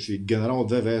 говорихме си, генерал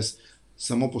от ВВС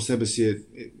само по себе си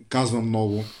казва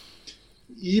много.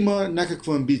 Има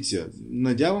някаква амбиция.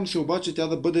 Надявам се обаче тя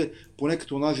да бъде поне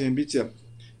като онази амбиция.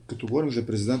 Като говорим за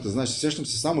президента, знаеш, сещам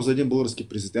се само за един български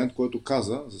президент, който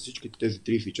каза за всички тези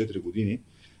 34 години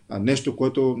нещо,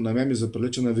 което на мен ми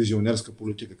заприлича на визионерска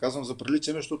политика. Казвам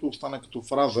заприлича, защото остана като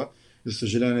фраза, за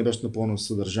съжаление не беше напълно в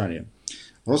съдържание.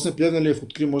 Росен Плевнелиев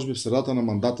откри, може би в средата на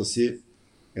мандата си,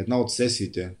 една от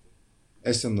сесиите,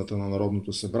 есенната на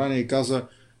Народното събрание и каза,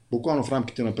 буквално в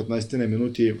рамките на 15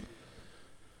 минути,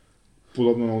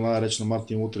 подобно на една реч на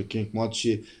Мартин Лутер Кинг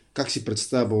младши, как си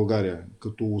представя България?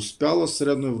 Като успяла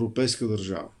средноевропейска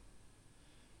държава.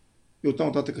 И оттам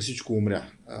нататък всичко умря.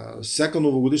 Всяка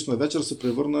новогодишна вечер се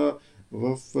превърна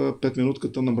в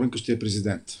 5-минутката на мрънкащия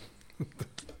президент.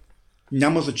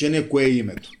 Няма значение кое е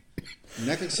името.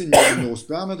 Някак се не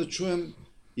успяваме да чуем,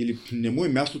 или не му е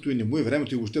мястото и не му е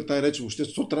времето, и въобще тази реч, въобще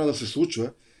що трябва да се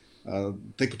случва,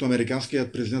 тъй като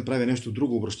американският президент прави нещо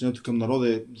друго, обращението към народа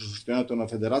е за състоянието на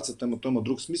федерацията, но той има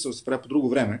друг смисъл, се прави по друго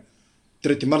време.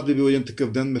 3 март би бил един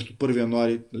такъв ден вместо 1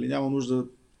 януари. Нали, няма нужда,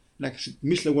 някакси,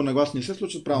 мисля го наглас, не се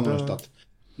случват правилно нещата.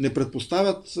 Не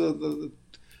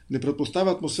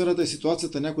предпоставя атмосферата и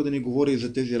ситуацията някой да ни говори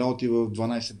за тези работи в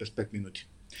 12 без 5 минути.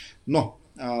 Но,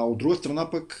 от друга страна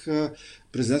пък,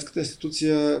 президентската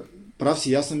институция прав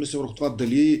си ясна мисля върху това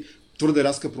дали твърде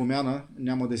рязка промяна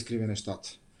няма да изкриви нещата.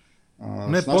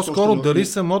 Не, по-скоро дали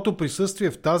самото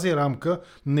присъствие в тази рамка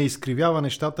не изкривява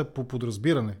нещата по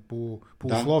подразбиране, по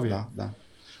условия. Да.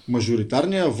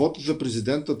 Мажоритарният вод за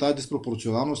президента, тази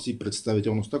диспропорционалност и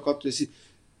представителността, която те си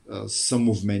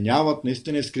самовменяват,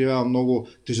 наистина изкривява много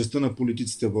тежестта на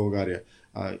политиците в България.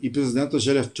 И президента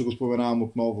Желев, че го споменавам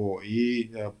отново, и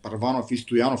Първанов, и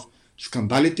Стоянов,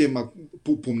 скандалите,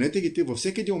 помнете ги, те във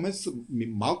всеки един момент са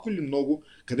малко или много,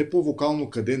 къде по-вокално,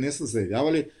 къде не са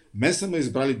заявявали, мен са ме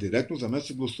избрали директно, за мен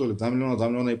са гласували 2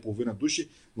 милиона и половина души,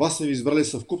 вас са ви избрали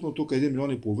съвкупно тук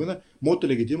 1,5 милиона, моята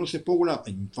легитимност е по-голяма.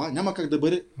 Това няма как да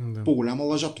бъде по-голяма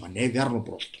лъжа, това не е вярно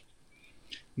просто.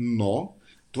 Но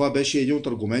това беше един от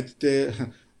аргументите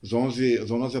за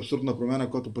онази абсурдна промяна,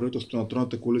 която правителството на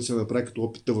Тройната коалиция направи като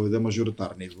опит да въведе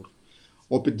мажоритарен избор.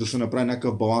 Опит да се направи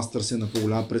някакъв баланс, търсене на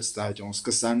по-голяма представителност,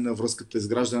 касане на връзката,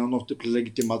 изграждане на нов тип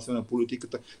легитимация на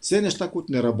политиката. Все неща,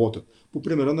 които не работят. По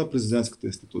примера на президентската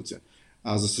институция.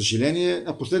 За съжаление,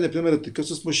 последният пример е такъв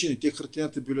с машините,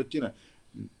 хартиената бюлетина.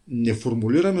 Не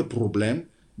формулираме проблем,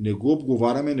 не го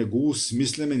обговаряме, не го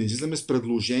осмисляме, не излизаме с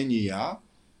предложения,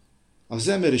 а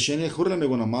вземем решение, хвърляме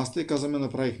го на масата и казваме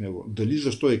направихме го. Дали,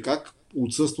 защо и как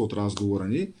отсъства от разговора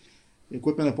ни. И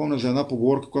което ме напомня за една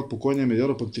поговорка, която покойният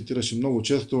Медиора пък цитираше много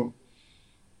често.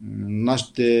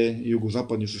 Нашите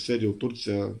югозападни съседи от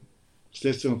Турция,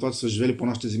 вследствие на това, че са живели по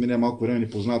нашите земи, малко време ни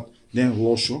познават ден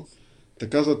лошо,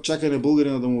 така казват, чакай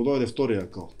българина да му дойде втория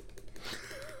акъл.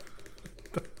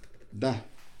 Да.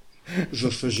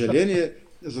 За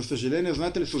съжаление,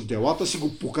 знаете ли, с делата си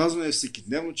го показваме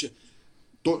всекидневно, че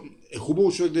то е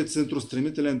хубаво човек да е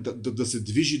центростремителен, да се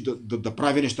движи, да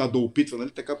прави неща, да опитва. Нали?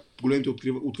 Така големите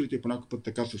открития по някакъв път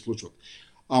така се случват.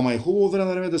 Ама е хубаво време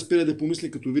на време да спира да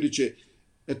помисли, като види, че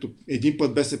ето, един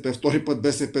път БСП, втори път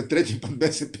БСП, трети път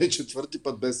БСП, четвърти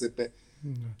път БСП.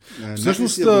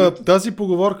 Всъщност тази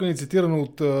поговорка ни цитирана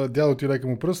от дядо ти лека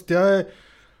му пръст, тя е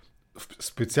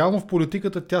специално в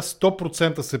политиката, тя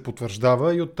 100% се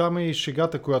потвърждава и оттам е и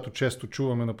шегата, която често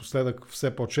чуваме напоследък,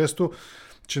 все по-често,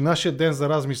 че нашия ден за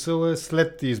размисъл е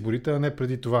след изборите, а не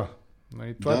преди това.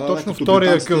 Това е точно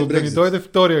втория акъл, да ни дойде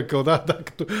втория акъл.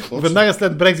 Като веднага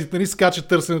след Брекзит, нали, скача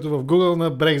търсенето в Google на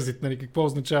Брекзит, нали, какво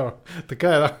означава.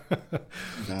 Така е, да.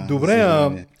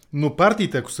 Добре, но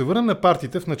партиите, ако се върнем на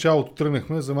партиите, в началото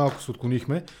тръгнахме, за малко се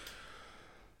отклонихме.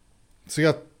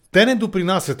 Сега, те не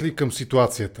допринасят ли към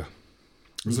ситуацията?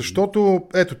 Защото,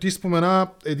 ето, ти спомена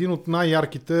един от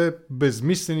най-ярките,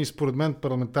 безмислени, според мен,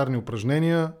 парламентарни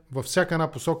упражнения. Във всяка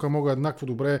една посока мога еднакво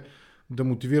добре да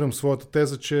мотивирам своята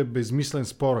теза, че е безмислен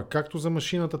спора. Както за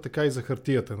машината, така и за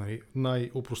хартията,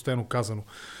 най-опростено казано.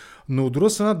 Но от друга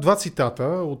страна, 2 цитата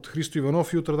от Христо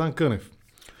Иванов и от Радан Кънев.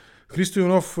 Христо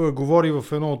Иванов говори в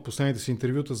едно от последните си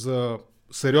интервюта за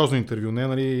сериозно интервю,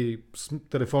 не с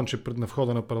телефонче пред на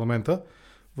входа на парламента,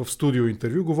 в студио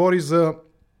интервю, говори за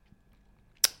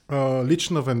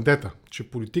лична вендета, че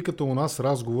политиката у нас,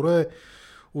 разговора е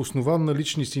основан на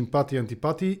лични симпатии и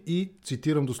антипатии и,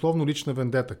 цитирам дословно, лична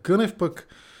вендета. Кънев пък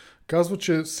казва,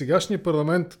 че сегашният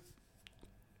парламент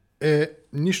е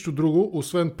нищо друго,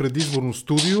 освен предизборно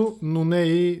студио, но не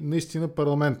и наистина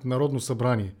парламент, народно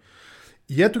събрание.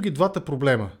 И ето ги двата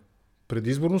проблема.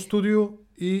 Предизборно студио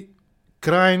и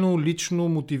крайно лично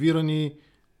мотивирани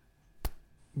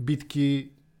битки,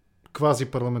 квази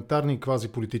парламентарни и квази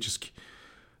политически.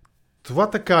 Това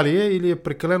така ли е или е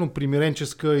прекалено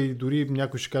примиренческа и дори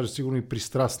някой ще каже сигурно и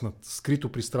пристрастна, скрито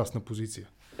пристрастна позиция?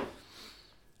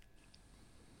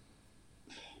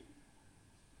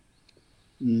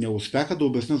 Не успяха да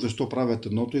обяснят защо правят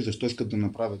едното и защо искат да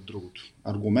направят другото.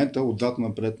 Аргумента отзад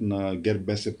напред на ГЕРБ,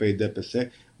 БСП и ДПС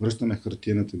връщаме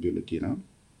хартиената бюлетина.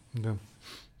 Да.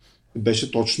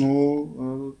 Беше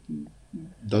точно,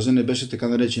 даже не беше така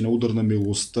наречена удар на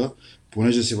милостта,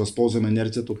 понеже си възползваме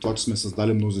инерцията от това, че сме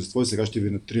създали мнозинство и сега ще ви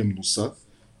натрием носа,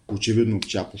 очевидно в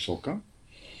чия посока,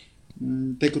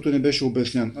 тъй като не беше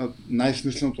обяснен.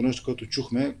 Най-смисленото нещо, което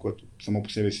чухме, което само по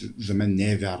себе си за мен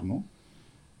не е вярно,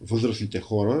 възрастните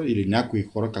хора или някои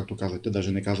хора, както казахте,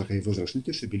 даже не казаха и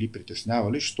възрастните, се били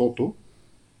притеснявали, защото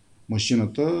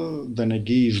машината да не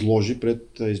ги изложи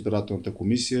пред избирателната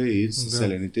комисия и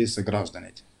съселените и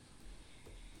съгражданите.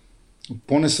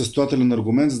 По-несъстоятелен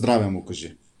аргумент, здраве му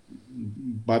кажи.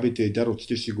 Бабите и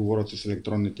дядовците си говорят с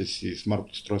електронните си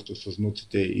смарт устройства с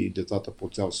внуците и децата по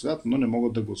цял свят, но не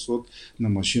могат да гласуват на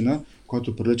машина,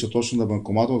 която прилича точно на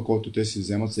банкомата, от който те си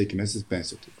вземат всеки месец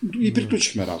пенсията. И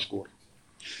приключихме разговор.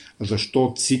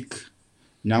 Защо ЦИК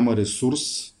няма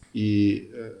ресурс и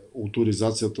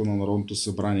авторизацията на Народното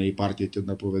събрание и партиите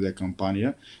да проведе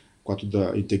кампания, която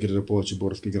да интегрира повече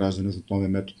български граждани за новия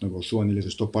метод на гласуване, или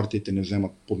защо партиите не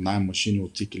вземат под наем машини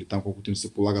от ЦИК или там колкото им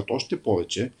се полагат още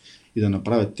повече и да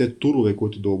направят те турове,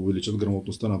 които да увеличат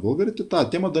грамотността на българите, тая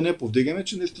тема да не повдигаме,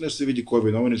 че наистина ще се види кой е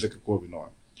виновен и за какво е виновен.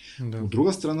 Да. От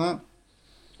друга страна,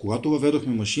 когато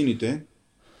въведохме машините,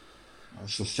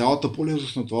 с цялата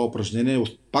полезност на това упражнение,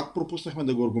 пак пропуснахме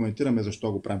да го аргументираме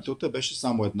защо го правим. Целта беше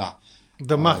само една.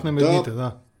 Да махнем едните,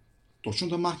 да. Точно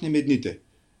да махнем едните.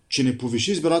 Че не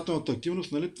повиши избирателната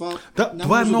активност, нали?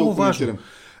 Това е много важно.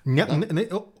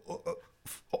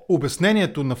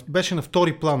 Обяснението беше на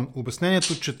втори план.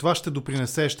 Обяснението, че това ще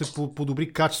допринесе, ще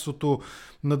подобри качеството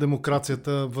на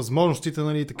демокрацията, възможностите,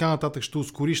 нали, и така нататък, ще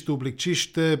ускори, ще облегчи,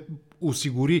 ще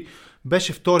осигури.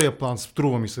 Беше втория план,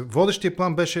 струва ми се. Водещия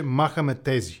план беше махаме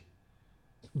тези.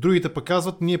 Другите пък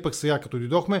казват, ние пък сега като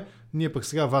дойдохме, ние пък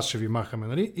сега вас ще ви махаме.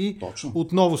 Нали? И точно.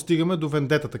 Отново стигаме до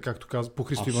вендетата, както казва по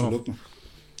Христо Иванов.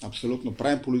 Абсолютно.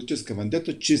 Правим политическа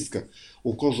вендета, чистка.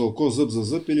 Око за око, зъб за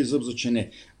зъб или зъб за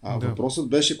чене. Въпросът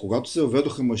беше, когато се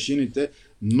въведоха машините,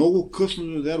 много късно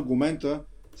дойде аргумента,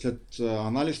 след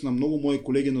анализ на много мои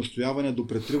колеги настояване до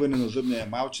претриване на зъбния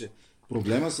емайл, че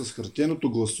проблема с хартиеното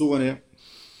гласуване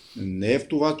не е в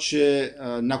това, че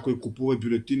някой купува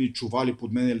бюлетини, чували,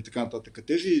 подменя или така нататък.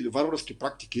 Тези варварски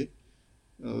практики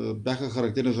бяха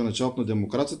характерни за началото на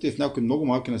демокрацията и в някои много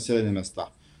малки населени места.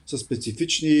 С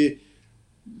специфични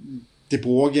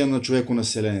типология на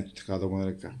човеконаселението, така да го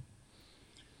нарека.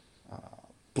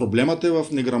 Проблемът е в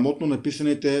неграмотно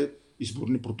написаните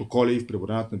изборни протоколи и в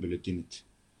преброяването на бюлетините.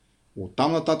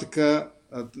 Оттам нататък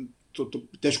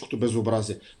тежкото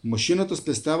безобразие. Машината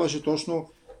спестяваше точно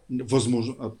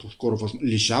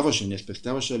лишава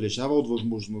от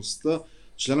възможността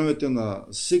членовете на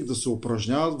СИК да се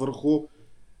упражняват върху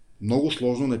много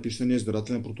сложно написания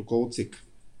избирателен протокол от СИК,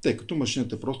 тъй като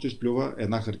машината просто изплюва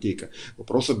една хартийка.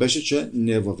 Въпросът беше, че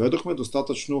не въведохме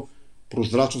достатъчно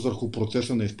прозрачност върху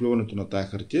процеса на изплюването на тая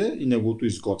хартия и неговото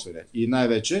изготвяне. И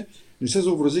най-вече не се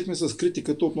заобразихме с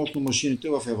критиката относно машините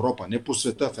в Европа, не по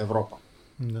света, в Европа.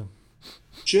 Да.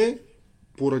 Че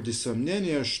поради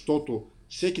съмнение, защото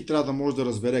всеки трябва да може да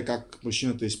разбере как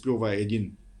машината изплюва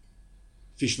един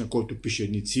фиш, на който пише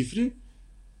едни цифри,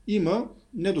 има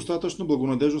недостатъчно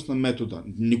благонадежност на метода.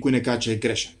 Никой не каза, че е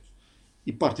грешен.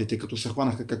 И партиите, като се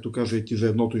хванаха, както каза и ти, за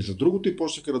едното и за другото, и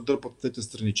почнаха да дърпат тези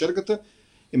страни чергата,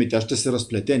 тя ще се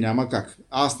разплете, няма как.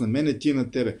 Аз на мене, ти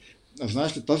на тебе.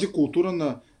 Знаеш ли, тази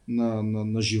култура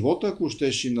на живота, ако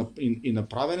щеш, и на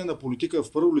правене на политика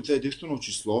в първо лице единствено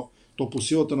число, то по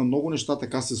силата на много неща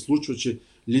така се случва, че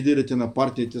лидерите на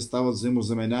партиите стават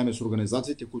взаимозаменяеми с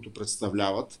организациите, които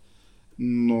представляват,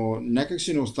 но някак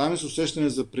си не оставяме с усещане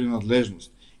за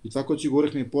принадлежност. И това, което си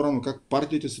говорихме и по-рано, как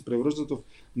партиите се превръщат в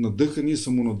надъхани и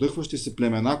самонадъхващи се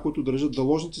племена, които държат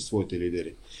заложници своите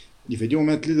лидери. И в един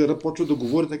момент лидера почва да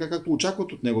говори така, както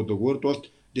очакват от него да говори, т.е.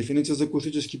 дефиниция за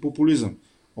класически популизъм.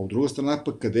 А от друга страна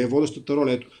пък къде е водещата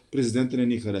роля? Ето, президента не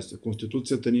ни харесва,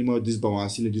 конституцията ни има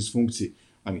дисбаланс или дисфункции.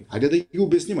 Хайде да ги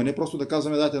обясним, а не просто да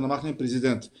казваме дайте да намахнем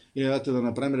президент или дайте да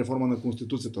направим реформа на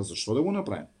конституцията. Защо да го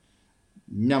направим?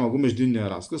 Няма го междинния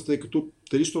разказ, тъй като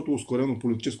дали защото ускорено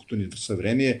политическото ни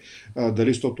съвремие,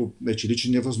 дали защото вече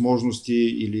лични невъзможности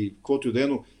или каквото и да е,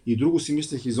 но и друго си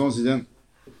мислех и онзи ден.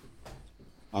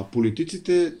 А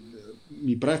политиците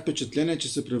ми прави впечатление,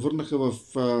 че се превърнаха в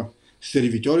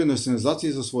сервитьори на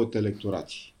сензации за своите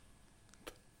електорати.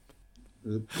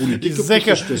 Политика по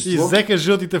същество... Иззеха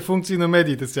жълтите функции на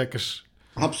медиите, сякаш.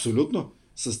 Абсолютно.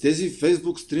 С тези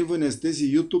Фейсбук стримвания, с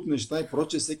тези YouTube неща и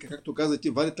прочее, всеки, както каза, ти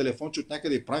вади телефонче от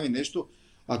някъде и прави нещо,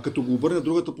 а като го обърне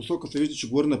другата посока, се вижда, че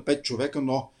говори на 5 човека,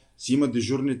 но си има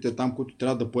дежурните там, които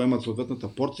трябва да поемат съответната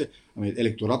порция. Ами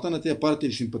електората на тези партии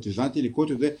или симпатизанти или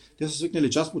който и да е, те са свикнали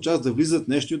час по час да влизат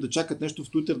нещо и да чакат нещо в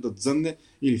Twitter да дзънне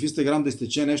или в Instagram да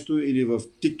изтече нещо или в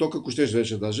TikTok, ако щеш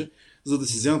вече даже, за да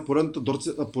си вземат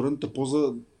поредната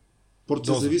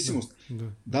порция зависимост.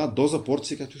 Да, доза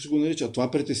порция, както се го нарича. Това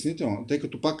е притеснително, тъй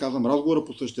като пак казвам, разговора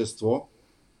по същество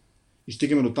и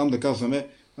стигаме до там да казваме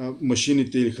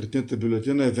машините или хартината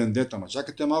бюлетина е вендета. Ма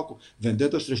чакате малко.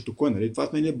 Вендета срещу кой? Нали? Това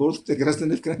сме ние българските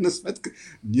граждани в крайна сметка.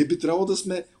 Ние би трябвало да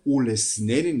сме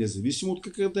улеснени, независимо от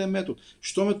какъв да е метод.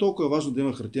 Що ме толкова важно да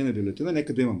има хартиена бюлетина?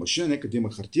 Нека да има машина, нека да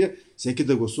има хартия, всеки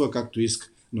да гласува както иска.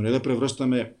 Но не да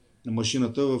превръщаме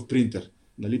машината в принтер.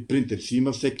 Нали, принтер си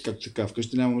има всеки, както се казва.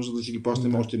 Вкъщи няма нужда да си ги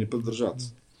плащаме още един път държавата.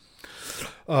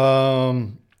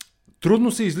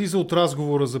 Трудно се излиза от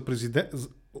разговора за президент.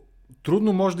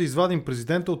 Трудно може да извадим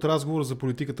президента от разговора за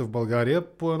политиката в България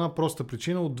по една проста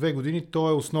причина. От 2 години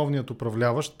той е основният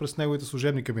управляващ през неговите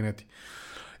служебни кабинети.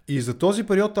 И за този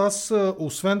период аз,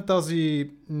 освен тази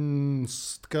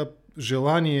така,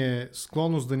 желание,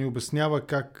 склонност да ни обяснява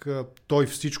как той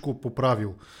всичко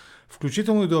поправил,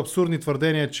 включително и до абсурдни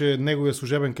твърдения, че неговия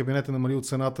служебен кабинет е намалил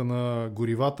цената на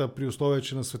горивата, при условие,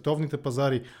 че на световните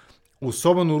пазари,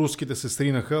 особено руските, се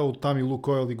сринаха, оттам и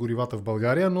Лукойл и горивата в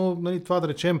България, но нали, това да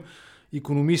речем,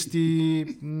 икономисти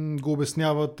го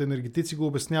обясняват, енергетици го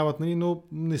обясняват, нали, но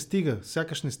не стига,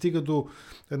 сякаш не стига до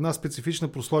една специфична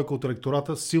прослойка от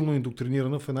електората, силно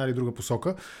индоктринирана в една или друга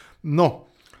посока. Но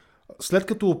след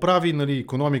като оправи нали,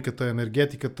 икономиката,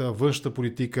 енергетиката, външната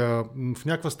политика, в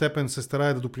някаква степен се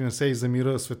старае да допринесе и за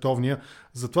мира световния,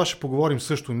 за това ще поговорим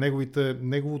също.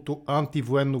 Неговото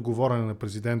антивоенно говорене на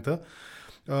президента.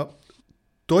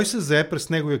 Той се зае през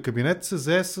неговия кабинет, се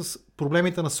зае с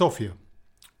проблемите на София.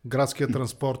 Градския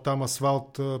транспорт, там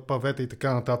асфалт, павета и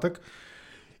така нататък.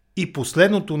 И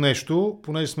последното нещо,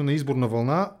 понеже сме на изборна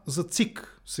вълна, за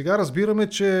ЦИК. Сега разбираме,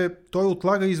 че той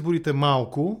отлага изборите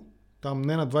малко, там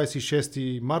не на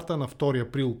 26 марта, а на 2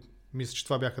 април, мисля, че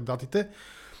това бяха датите,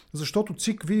 защото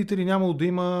ЦИК, видите ли, нямало да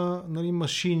има нали,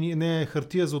 машини, не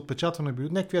хартия за отпечатване,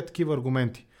 някакви такива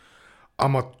аргументи.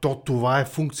 Ама това е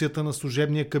функцията на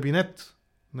служебния кабинет.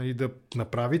 Нали, да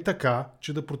направи така,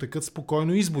 че да протекат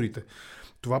спокойно изборите.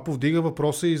 Това повдига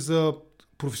въпроса и за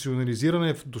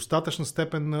професионализиране в достатъчна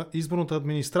степен на изборната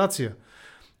администрация.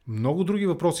 Много други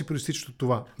въпроси проистичат от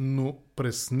това, но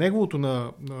през неговото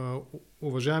на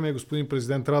уважаемия господин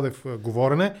президент Радев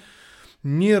говорене,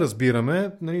 ние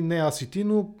разбираме, нали, не аз и ти,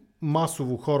 но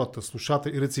масово хората,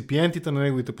 слушатели, реципиентите на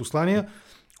неговите послания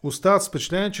остават с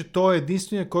впечатление, че той е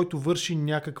единственият, който върши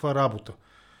някаква работа.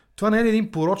 Това не е ли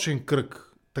един порочен кръг?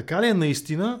 Така ли е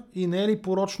наистина и не е ли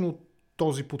порочно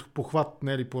този похват,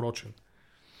 не е ли порочен?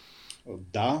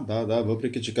 Да,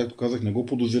 въпреки че, както казах, не го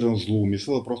подозирам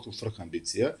злоумисъл, а просто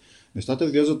свръхамбиция. Нещата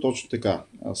изглеждат точно така.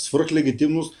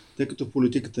 Свръхлегитимност, тъй като в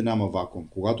политиката няма вакуум.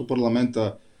 Когато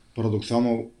парламента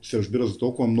парадоксално се разбира за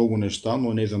толкова много неща,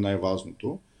 но не за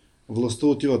най-важното, властта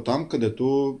отива там,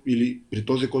 където или при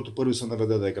този, който първи се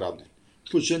наведе да е грабне. В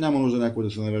случая няма нужда някой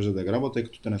да се навежда да грабва, тъй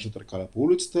като те не са търкаля по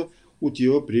улицата,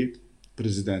 отива при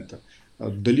президента.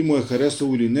 Дали му е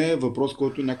харесал или не е въпрос,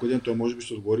 който някой ден той може би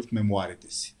ще отговори в мемуарите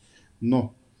си.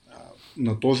 Но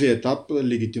на този етап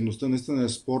легитимността наистина е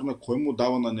спорна, кой му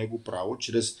дава на него право,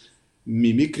 чрез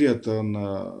мимикрията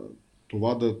на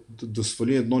това да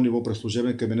свали едно ниво през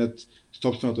служебен кабинет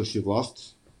собствената си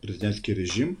власт, президентски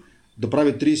режим, да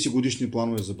прави 30 годишни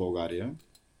планове за България,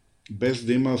 без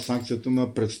да има санкцията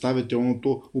на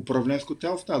представителното управленско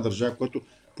тяло в тази държава, което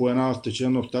по една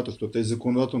стечение на обстоятелства, тези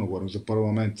законодателно говорим за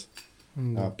парламент.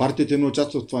 Партиите не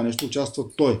участват в това нещо, участва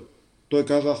той. Той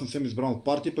казва, аз не съм избран от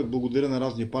партии, пък благодаря на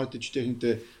разни партии, че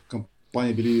техните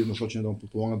кампании били насочени да му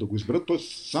подпомогнат да го изберат. Той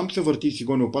сам се върти и си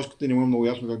гони опашката и не му е много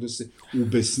ясно как да се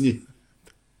обясни.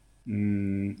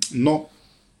 Но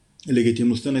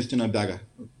легитимността наистина бяга.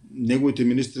 Неговите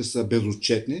министри са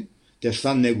безотчетни, те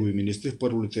са негови министри в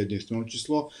първо лице единствено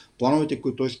число. Плановете,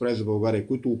 които той справи за България,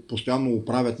 които постоянно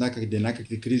оправят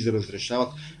някакви кризи, разрешават,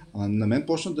 на мен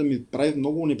почна да ми прави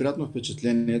много неприятно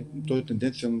впечатление. Той е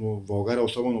тенденция в България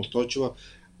особено устойчива.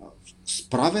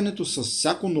 Справянето с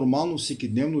всяко нормално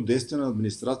всекидневно действие на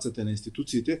администрацията и на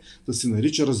институциите да се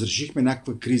нарича разрешихме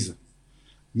някаква криза.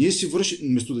 Ние си вършим,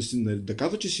 вместо да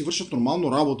казват, че си вършат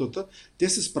нормално работата, те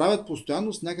се справят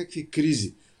постоянно с някакви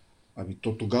кризи. Ами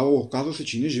то тогава оказва се,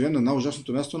 че ние живеем на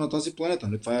най-ужасното място на тази планета.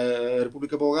 Не, това е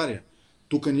Република България.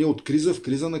 Тук ние от криза в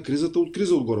криза на кризата, от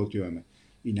криза отгоре отиваме.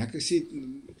 И някакси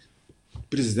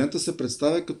президента се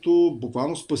представя като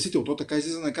буквално спасител. То така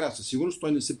излиза накрая. Със сигурност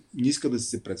той не иска да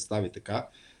се представи така,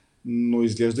 но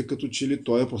изглежда като че ли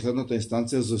той е последната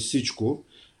инстанция за всичко.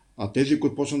 А тези,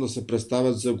 които почнат да се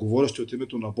представят за говорещи от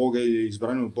името на Бога и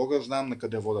избрани от Бога, знаем на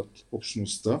къде водят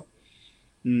общността.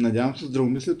 Надявам се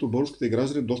здравомислието българските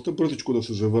граждани доста бързичко да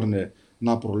се завърне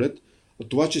напролет.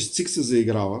 Това, че с ЦИК се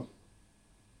заиграва,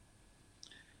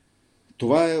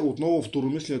 това е отново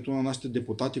второмислието на нашите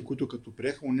депутати, които като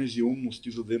приеха онези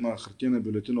умности, за да има хартиена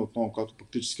бюлетина отново, която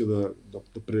практически да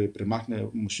премахне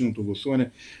машинното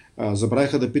гласуване,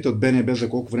 забравиха да питат БНБ за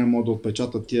колко време могат да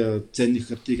отпечатат тия ценни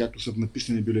хартии, както са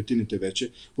написани бюлетините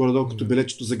вече. Горе-долу като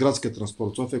билетчето за градския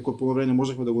транспорт. София, който по време не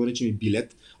можехме да го наричаме и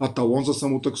билет, а талон за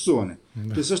самотаксуване.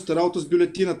 Това е същата работа с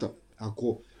бюлетината.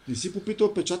 Ако не си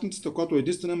попитал печатницата, която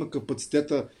единствено има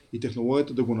капацитета и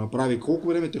технологията да го направи, колко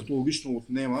време технологично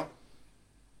отнема,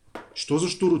 що за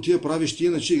щуротия правиш ти,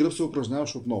 иначе игра се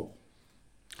упражняваш отново.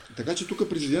 Така че тук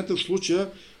президентът в случая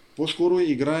по-скоро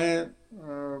играе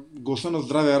гласа на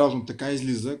здравия разум, така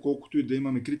излиза, колкото и да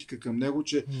имаме критика към него,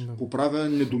 че поправя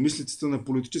недомислиците на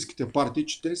политическите партии,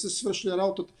 че те не са свършили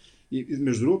работата. И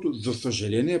между другото, за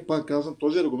съжаление, пак казвам,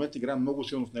 този аргумент играе много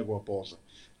силно в негова полза.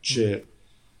 Че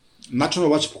начинът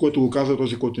обаче, по който го казва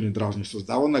този, който ни дразни,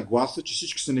 създава нагласа, че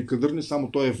всички са некадърни,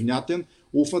 само той е внятен,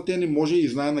 уфатен и може и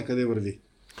знае на къде върви.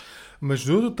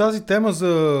 Между другото, тази тема за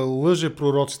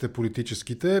лъжепророците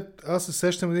политическите, аз се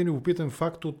сещам един любопитен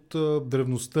факт от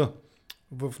древността,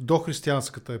 в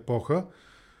дохристиянската епоха.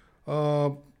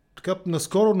 Така,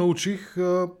 наскоро научих,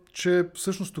 че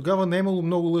всъщност тогава не е имало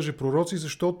много лъжепророци,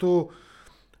 защото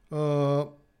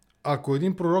ако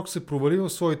един пророк се провали в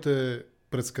своите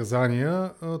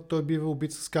предсказания, той бива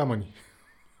убит с камъни.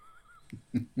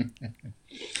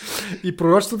 И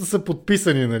пророчествата са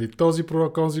подписани, нали? Този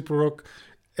пророк, онзи пророк.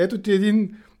 Ето ти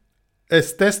един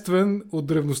естествен от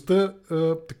древността,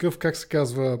 такъв, как се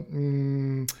казва,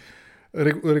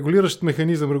 регулиращ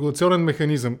механизъм, регулационен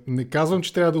механизъм. Не казвам,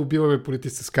 че трябва да убиваме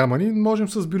политиците с камъни, можем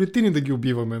с бюлетини да ги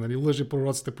убиваме, нали? Лъже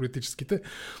пророците политическите,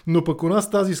 но пък у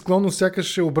нас тази склонност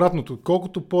сякаш е обратното.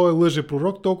 Колкото по-е лъже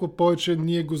пророк, толкова повече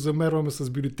ние го замерваме с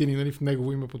бюлетини, нали? В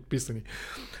негово име подписани.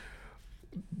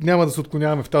 Няма да се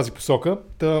отклоняваме в тази посока.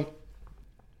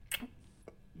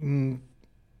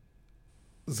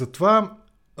 Затова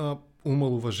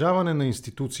омаловажаване на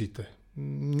институциите.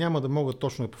 Няма да мога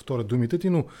точно да повторя думите ти,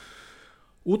 но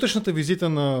утрешната визита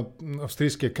на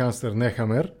австрийския канцлер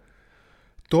Нехамер,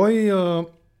 той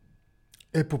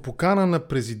е по покана на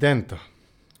президента.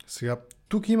 Сега,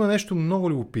 тук има нещо много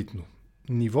любопитно.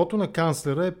 Нивото на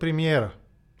канцлера е премиера.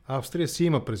 Австрия си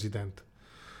има президент.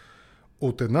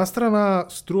 От една страна,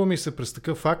 струва ми се през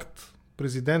такъв факт,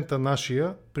 президента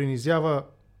нашия принизява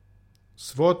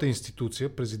своята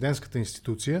институция, президентската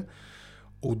институция.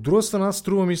 От друга страна,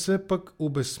 струва ми се, пък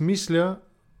обезсмисля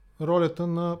ролята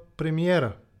на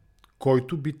премиера,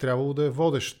 който би трябвало да е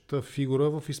водеща фигура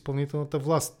в изпълнителната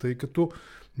власт, тъй като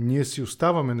ние си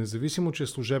оставаме, независимо, че е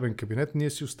служебен кабинет, ние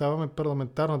си оставаме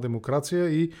парламентарна демокрация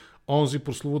и онзи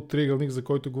прословут триъгълник, за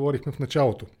който говорихме в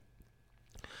началото.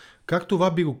 Как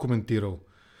това би го коментирал?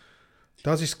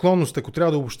 Тази склонност, ако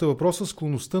трябва да обобща въпроса,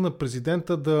 склонността на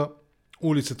президента да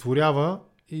олицетворява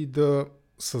и да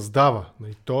създава.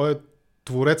 Той е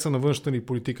твореца на външната ни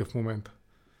политика в момента.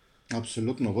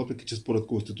 Абсолютно, въпреки че според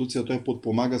Конституция той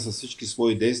подпомага с всички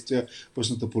свои действия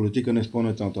външната политика на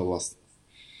изпълнителната власт.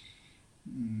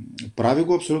 Прави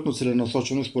го абсолютно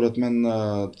целенасочено, според мен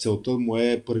целта му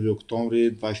е 1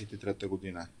 октомври 23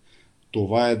 година.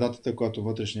 Това е датата, която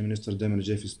вътрешният министър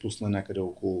Демерджиев изпусна някъде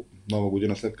около нова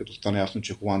година, след като стане ясно,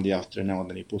 че Холандия и Австрия няма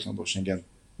да ни пуснат в Шенген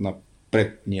на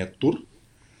предния тур,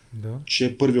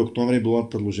 че 1 октомври е било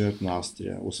предложението на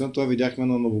Австрия. Освен това видяхме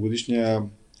на новогодишния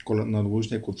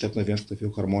концерт на Венската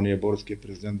филхармония, българския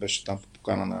президент беше там по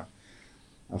покана на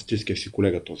австрийския си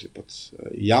колега този път.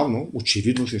 Явно,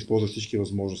 очевидно се използва всички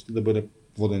възможности да бъде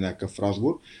воден някакъв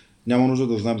разговор. Няма нужда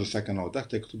да знаем за всяка една от тях,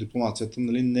 тъй като дипломацията,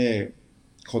 нали, не е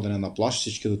ходене на плаж,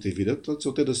 всички да те видят, а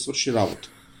целта е да се свърши работа.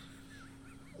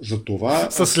 За това...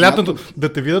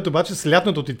 Да те видят обаче с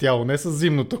лятното ти тяло, не с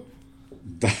зимното.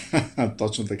 Да,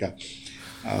 точно така.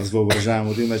 с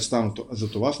въображаемо да има мечтаното.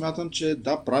 Затова смятам, че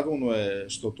да, правилно е,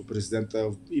 защото президента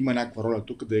има някаква роля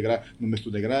тук да играе, но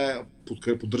вместо да играе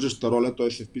поддържаща роля,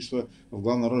 той се вписва в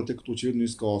главна роля, тъй като очевидно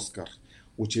иска Оскар.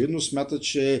 Очевидно смята,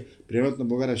 че приемането на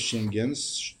България в Шенген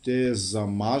ще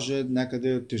замаже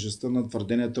някъде тежестта на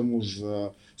твърденията му за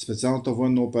специалната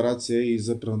военна операция и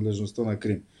за принадлежността на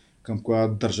Крим, към коя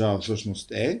държава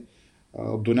всъщност е.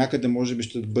 До някъде може би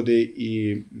ще бъде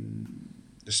и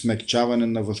смекчаване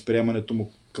на възприемането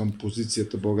му към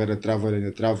позицията България трябва или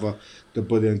не трябва да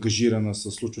бъде ангажирана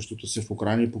с случващото се в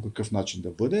Украйна и по какъв начин да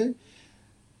бъде.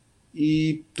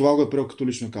 И това го е приел като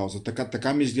лична кауза.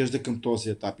 Така ми изглежда към този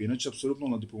етап. Иначе абсолютно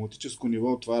на дипломатическо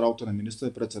ниво това е работа на министър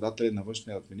и председателя на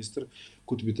външния министър,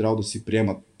 които би трябвало да си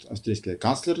приемат австрийския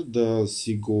канцлер, да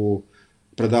си го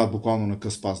предават буквално на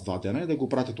къс пас 2 дена и да го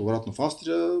пратят обратно в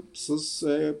Австрия с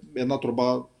една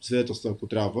труба свидетелства, ако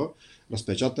трябва,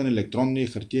 разпечатани, електронни,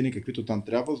 хартиени, каквито там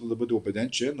трябва, за да бъде убеден,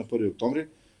 че на 1 октомври.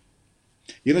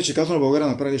 Иначе казвам, България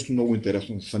направи нещо много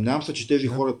интересно. Съмнявам се, че тези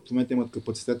хора в момента имат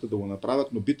капацитета да го направят,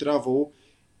 но би трябвало,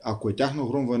 ако е тяхно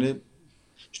хрумване,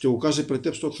 ще го кажа пред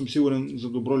теб, защото съм сигурен за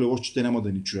добро или лошо, че те няма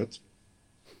да ни чуят.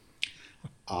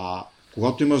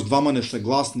 Когато имаш двама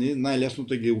несъгласни,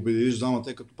 най-лесното е да ги убедиш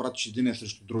двамата, като пратиш един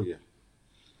срещу другия.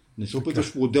 Не се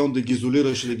опитваш по-отделно да ги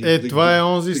изолираш и да ги това е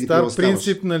онзи стар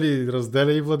принцип, нали,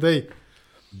 разделя и владей.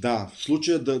 Да, в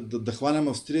случая да хванем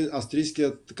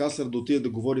австрийският канцлер да отиде да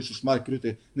говори с Марк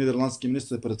Рюте, нидерландски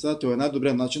министър-председател, е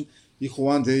най-добрият начин и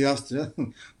Холандия и Австрия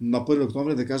на 1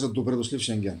 октомври да кажат добре дошли в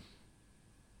Шенген.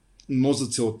 Но за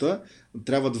целта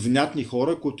трябват внятни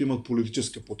хора, които имат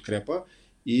политическа подкрепа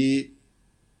и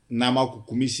най-малко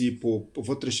комисии по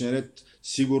вътрешен ред,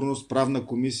 сигурност, правна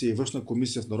комисия и външна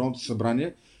комисия в Народното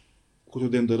събрание, които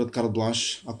да им дадат карт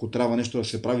бланш, ако трябва нещо да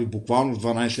се прави буквално в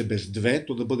 12 без 2,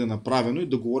 то да бъде направено и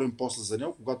да говорим после за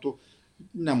него, когато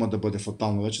няма да бъде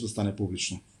фатално вече да стане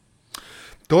публично.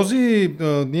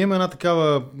 Ние имаме една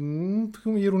такава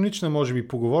иронична, може би,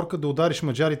 поговорка да удариш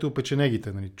маджарите у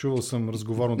печенегите. Нали? Чувал съм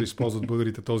разговорно да използват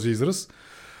българите този израз.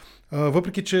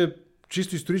 Въпреки, че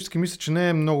чисто исторически мисля, че не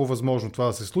е много възможно това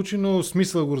да се случи, но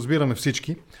смисъл го разбираме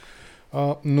всички.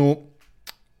 Но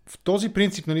в този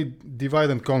принцип, нали,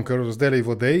 divide and conquer, разделя и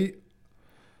владей,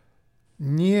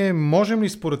 ние можем ли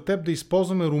според теб да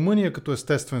използваме Румъния като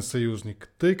естествен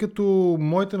съюзник? Тъй като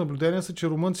моите наблюдения са, че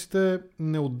румънците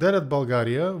не отделят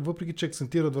България, въпреки че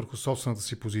акцентират върху собствената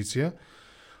си позиция.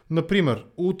 Например,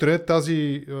 утре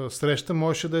тази среща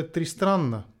можеше да е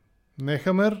тристранна.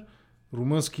 Нехамер,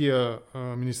 румънския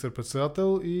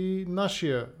министър-председател и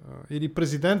нашия, или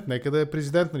президент, нека да е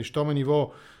президент, нали, щом е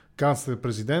ниво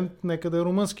канцлер-президент, нека да е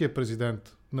румънския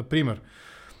президент, например.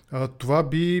 Това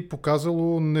би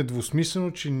показало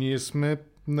недвусмислено, че ние сме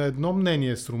на едно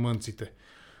мнение с румънците.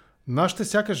 Нашите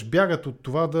сякаш бягат от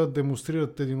това да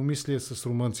демонстрират единомислие с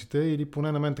румънците, или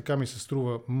поне на мен така ми се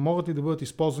струва. Могат ли да бъдат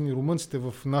използвани румънците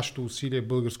в нашето усилие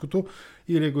българското,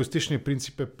 или егоистичният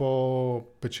принцип е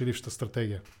по-печеливша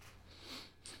стратегия?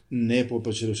 Не е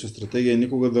по-печеливша стратегия,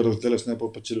 никога да разделяш не е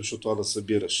по-печеливша това да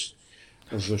събираш.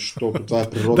 Защото това е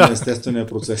природен естествения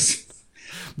процес.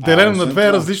 Делено на 2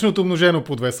 е различно от умножено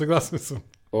по 2, съгласен съм.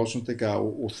 Точно така.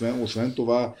 Освен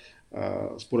това,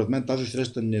 според мен тази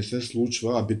среща не се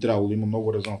случва, а би трябвало да има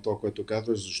много резон в това, което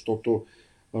казваш, защото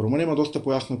Румъния има доста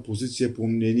по-ясна позиция по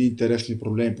едни интересни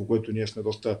проблеми, по които ние сме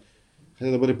доста,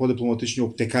 да бъде по-дипломатични,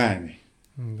 обтекаеми.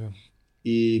 Да.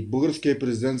 И българският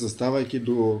президент, заставайки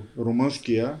до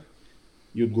румънския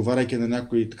и отговаряйки на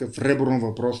някой такъв реброн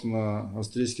въпрос на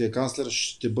австрийския канцлер,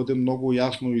 ще бъде много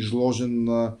ясно изложен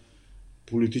на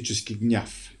политически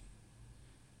гняв.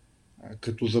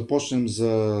 Като започнем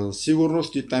за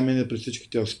сигурност и там мине при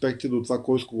всичките аспекти до това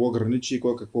кой с кого граничи и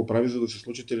кой какво прави, за да се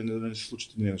случат или не се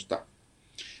случат ни неща.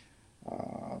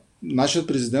 Нашият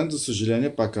президент, за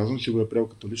съжаление, пак казвам, си го е приел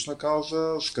като лична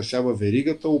кауза, скъсява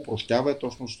веригата, упростява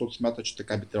точно защото смята, че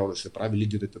така би трябвало да се прави,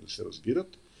 лидерите да се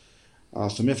разбират.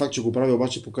 Самия факт, че го прави,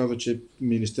 обаче показва, че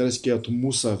министерският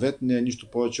му съвет не е нищо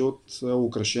повече от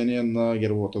украшение на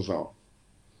гербовата зала.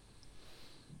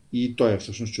 И той е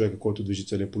всъщност човека, който движи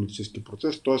целият политически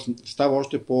процес. Тоест става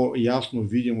още по-ясно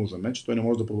видимо за мен, че той не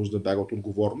може да продължи да бяга от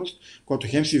отговорност, който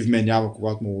хем си вменява,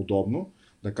 когато му е удобно,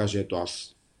 да каже, ето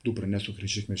аз допринесох,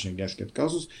 решихме шенгенският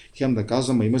казус, хем да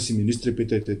казвам, има си министри,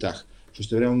 питайте тях.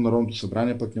 Същевременно Народното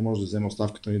събрание пък не може да вземе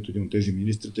оставката на нито един от тези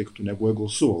министри, тъй като него е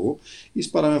гласувало. И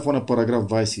спадаме в на параграф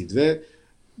 22,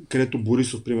 където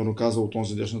Борисов, примерно, казва от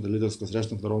онзи днешната лидерска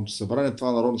среща в Народното събрание,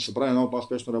 това Народно събрание е едно от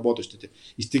по-успешно работещите.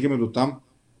 И стигаме до там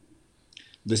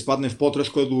да изпадне в потрес,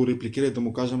 който да го репликира и да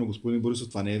му кажем, господин Борисов,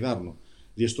 това не е вярно.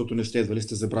 Вие, защото не сте едва ли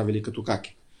сте забравили като как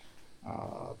е.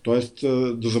 Тоест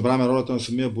да забравяме ролята на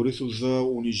самия Борисов за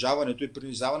унижаването и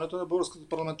принизяването на българската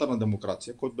парламентарна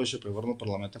демокрация, който беше превърнал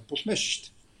парламента в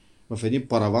посмешище. В един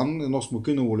параван, едно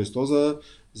смокиново листо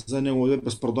за неговия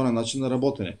безпардонен начин на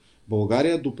работене.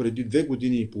 България до преди 2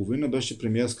 години и половина беше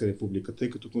премиерска република, тъй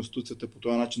като Конституцията по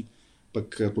този начин,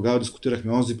 пък тогава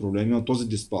дискутирахме онзи проблем, има този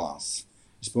дисбаланс.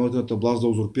 Изпълнителната власт да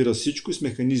узурпира всичко и с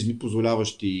механизми,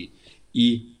 позволяващи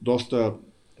и доста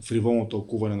фриволно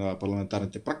тълкуване на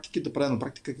парламентарните практики, да прави на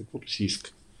практика каквото си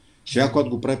иска. Сега, когато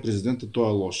го прави президента, той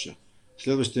е лоша.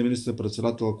 Следващия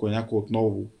министър-председател, ако е някой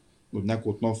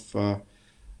от нов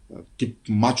тип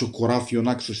мачо, кораф,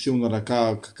 юнак със силна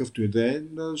ръка, какъвто и да е,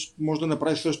 може да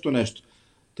направи също нещо.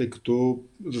 Тъй като,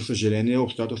 за съжаление,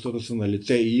 обстоятелствата са на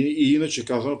лице. И иначе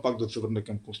казвам, пак да се върна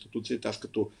към Конституцията, аз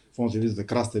като в онзи лист за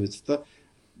краставицата,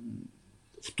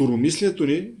 второмислието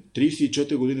ни,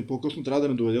 34 години по-късно, трябва да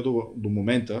ни доведе до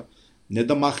момента, не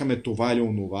да махаме това или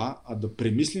онова, а да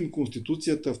премислим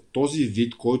Конституцията в този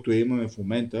вид, който имаме в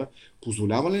момента,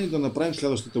 позволява ли ни да направим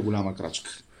следващата голяма крачка?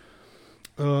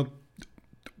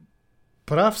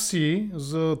 Прав си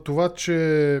за това,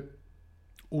 че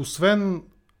освен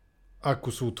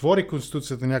ако се отвори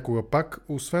Конституцията някога пак,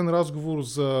 освен разговор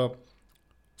за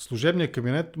служебния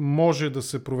кабинет, може да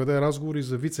се проведе разговор и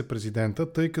за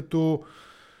вице-президента, тъй като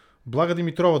Блага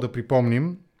Димитрова, да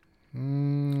припомним,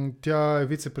 тя е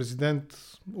вице-президент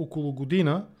около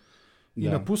година и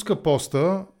напуска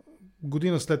поста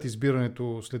година след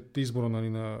избирането, след избора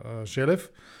на Желев,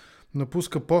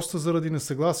 напуска поста заради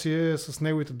несъгласие с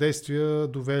неговите действия,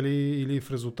 довели или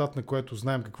в резултат на което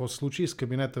знаем какво се случи с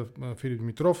кабинета Филип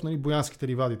Димитров, боянските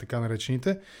ливади, така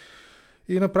наречените.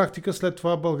 И на практика след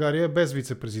това България е без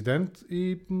вице-президент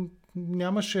и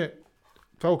нямаше,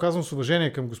 това го казвам с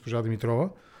уважение към госпожа Димитрова,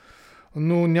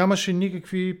 но нямаше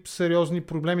никакви сериозни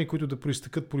проблеми, които да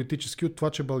проистъкат политически от това,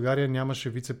 че България нямаше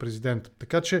вице-президент.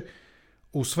 Така че,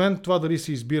 освен това дали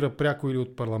се избира пряко или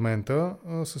от парламента,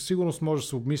 със сигурност може да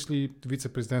се обмисли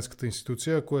вице-президентската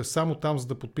институция, ако е само там, за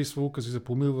да подписва укази за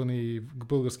помилване и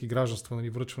български гражданства,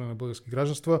 връчване на български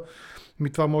гражданства,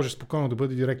 това може спокойно да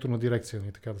бъде директор на дирекция,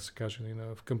 така да се каже,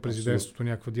 към президентството,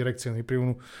 някаква дирекция,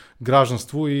 примерно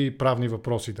гражданство и правни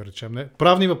въпроси, да речем. Не?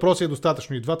 Правни въпроси е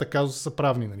достатъчно, и двата казуса са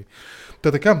правни.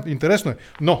 Така, интересно е.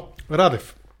 Но,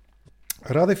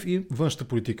 Радев и външната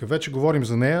политика. Вече говорим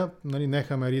за нея.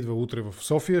 Неха ме идва утре в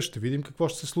София. Ще видим какво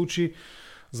ще се случи.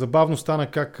 Забавно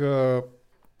стана как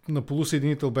на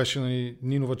полусъединител беше,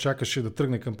 Нинова чакаше да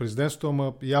тръгне към президентството,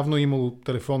 ама явно е имало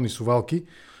телефонни сувалки.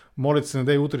 Моля се, не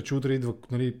дай утре, че утре идва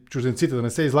чужденците, да не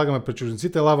се излагаме пред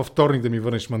чужденците. Ела във вторник да ми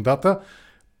върнеш мандата.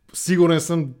 Сигурен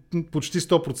съм почти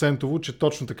 100%, че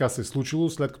точно така се е случило,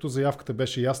 след като заявката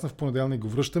беше ясна, в понеделник го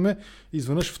връщаме,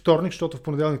 изведнъж вторник, защото в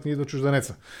понеделник не идва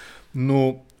чужденеца.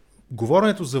 Но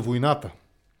говоренето за войната,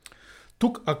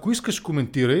 тук, ако искаш,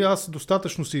 коментирай, аз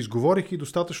достатъчно се изговорих и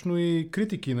достатъчно и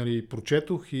критики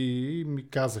прочетох и ми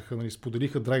казаха,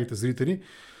 споделиха драгите зрители,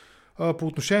 по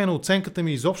отношение на оценката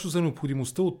ми изобщо за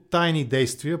необходимостта от тайни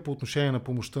действия по отношение на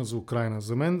помощта за Украйна.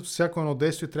 За мен всяко едно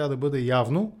действие трябва да бъде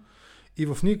явно и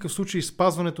в никакъв случай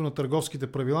спазването на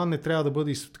търговските правила не трябва да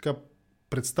бъде така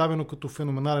представено като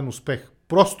феноменален успех.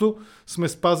 Просто сме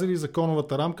спазили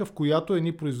законовата рамка, в която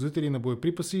едни производители на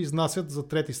боеприпаси изнасят за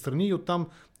трети страни и оттам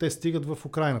те стигат в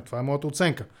Украйна. Това е моята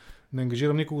оценка. Не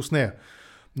ангажирам никого с нея.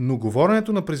 Но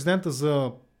говоренето на президента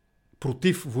за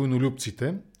против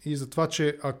войнолюбците и за това,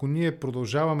 че ако ние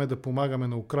продължаваме да помагаме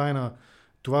на Украйна,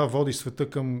 това води света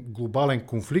към глобален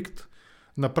конфликт,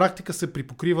 на практика се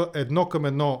припокрива едно към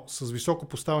едно с високо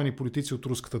поставени политици от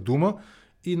Руската дума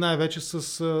и най-вече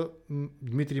с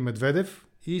Дмитрий Медведев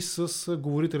и с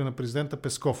говорителя на президента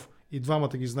Песков. И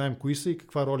двамата ги знаем кои са и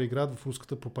каква роля играят в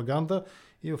руската пропаганда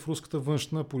и в руската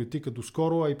външна политика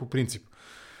доскоро, а и по принцип.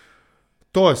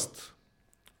 Тоест,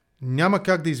 няма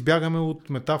как да избягаме от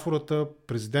метафората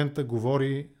президента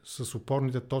говори с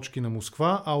опорните точки на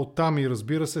Москва, а оттам и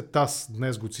разбира се, ТАСС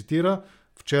днес го цитира,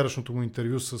 вчерашното му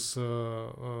интервю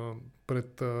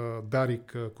пред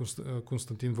Дарик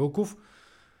Константин Вълков,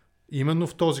 именно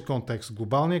в този контекст.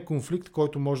 Глобалният конфликт,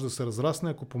 който може да се разрасне,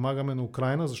 ако помагаме на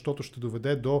Украйна, защото ще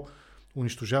доведе до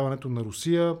унищожаването на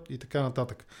Русия и така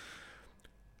нататък.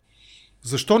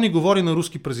 Защо ни говори на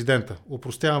руски президента?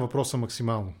 Опростявам въпроса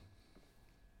максимално.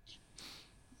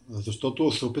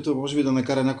 Защото се опитва, може би, да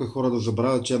накара някои хора да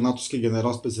забравят, че е натовски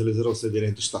генерал, специализирал в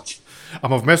Съединените щати.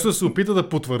 Ама вместо да се опита да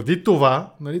потвърди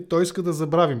това, той иска да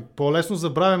забравим. По-лесно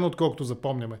забравяме, отколкото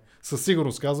запомняме. Със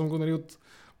сигурност, казвам го от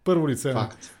първо лице.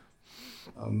 Факт.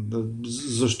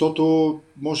 Защото,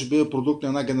 може би, е продукт на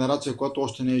една генерация, която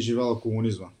още не е живяла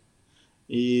комунизма.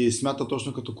 И смята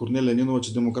точно като Корнелия Нинова,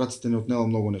 че демокрацията не отнела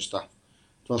много неща.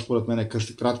 Това според мен е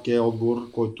краткият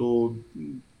отговор, който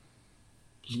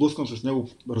сблъскам с него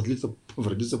в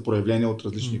редица проявления от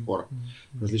различни хора.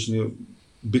 Различни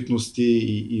битности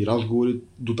и разговори,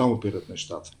 до там опират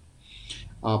нещата.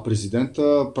 А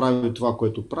президента прави това,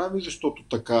 което прави, защото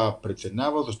така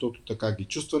преценява, защото така ги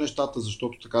чувства нещата,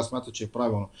 защото така смята, че е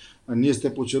правилно. А ние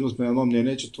сте очевидно сме едно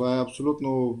мнение, че това е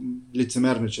абсолютно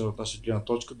лицемерничен от наша гледна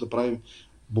точка, да правим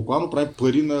буквално правим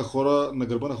пари на хора, на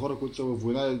гърба на хора, които са във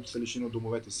война и са лишени от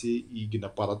домовете си и ги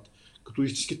нападат като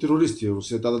истински терористи.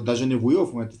 Русия даже не воюва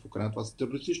в момента в Украина, това са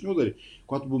терористични удари.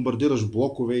 Когато бомбардираш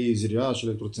блокове и изривяваш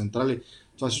електроцентрали,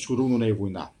 това всичко равно не е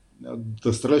война.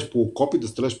 Да стреляш по окопи, да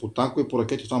стреляш по танкове, по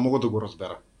ракети, това мога да го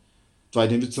разбера. Това е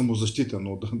един вид самозащита,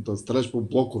 но да стреляш по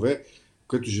блокове, в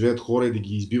които живеят хора и да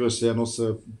ги избиваш, все едно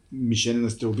са мишени на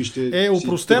стрелбище.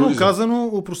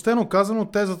 Опростено казано,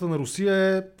 тезата на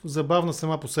Русия е забавна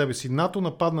сама по себе си. НАТО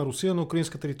нападна Русия на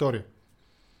украинска територия.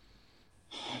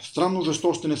 Странно защо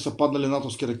още не са паднали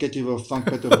натовски ракети в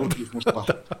Санкт-Петербург и в Москва.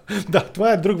 Да,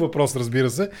 това е друг въпрос, разбира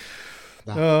се.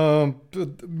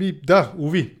 Да,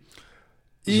 уви.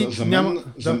 За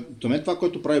мен това,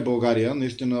 което прави България,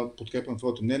 наистина подкрепям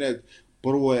твоето мнение,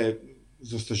 първо е,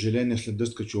 за съжаление, след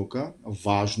дъска чулка.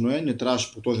 Важно е, не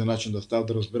трябваше по този начин да става,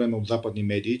 да разбираме от западни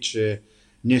медии, че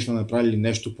ние сме направили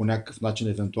нещо по някакъв начин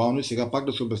евентуално и сега пак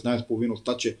да се обяснява с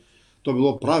половиността, че то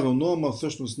било правилно, ама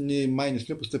всъщност ние май не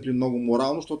сме постъпили много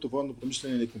морално, защото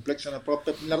военно-промишления комплекс е направил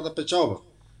 5 милиарда печалба.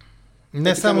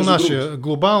 Не само нашия.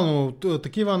 Глобално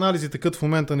такива анализи текат в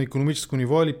момента на икономическо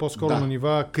ниво или по-скоро на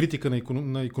нива критика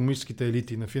на икономическите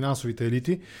елити, на финансовите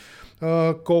елити.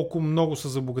 Колко много са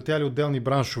забогатяли отделни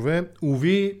браншове.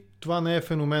 Уви, това не е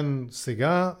феномен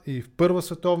сега и в Първа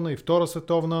световна, и Втора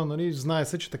световна. Нали, знае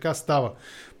се, че така става.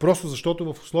 Просто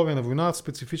защото в условия на война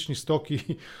специфични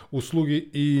стоки, услуги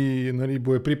и нали,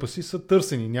 боеприпаси са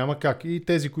търсени. Няма как. И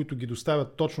тези, които ги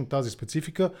доставят точно тази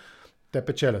специфика, те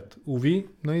печелят. Уви,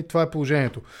 нали, това е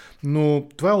положението. Но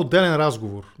това е отделен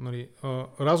разговор. Нали.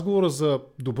 Разговора за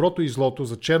доброто и злото,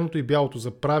 за черното и бялото,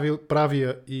 за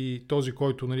правия и този,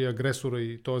 който нали, агресора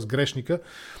и т.е. грешника,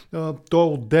 то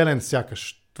е отделен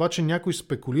сякаш. Това, че някой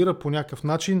спекулира по някакъв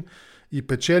начин и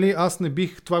печели, аз не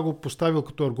бих това го поставил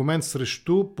като аргумент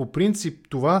срещу. По принцип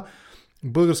това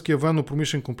българския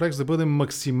военно-промишлен комплекс да бъде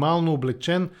максимално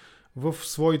облегчен в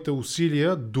своите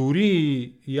усилия,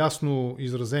 дори ясно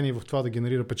изразени в това да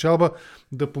генерира печалба,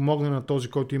 да помогне на този,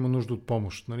 който има нужда от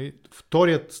помощ. Нали?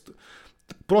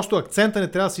 Просто акцента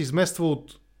не трябва да се измества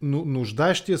от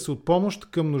нуждаещия се от помощ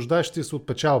към нуждаещия се от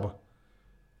печалба.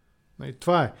 Нали?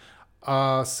 Това е.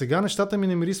 А сега нещата ми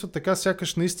не мирисват така,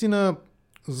 сякаш наистина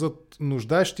зад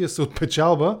нуждаещия се от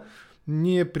печалба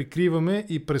ние прикриваме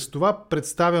и през това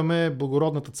представяме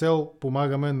благородната цел,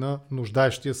 помагаме на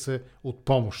нуждаещия се от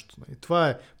помощ. Това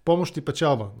е помощ и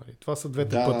печалба. Това са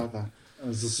двете пъти. Да.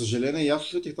 За съжаление, аз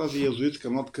усетих тази язуитска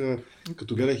нотка,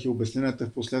 като гледах и обясненията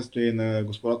в последствие на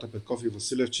господата Петков и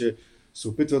Василев, че се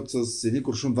опитват с един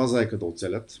куршум два заека да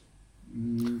оцелят,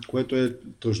 което е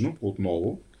тъжно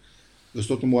отново.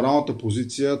 Защото моралната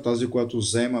позиция, тази, която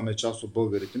заемаме част от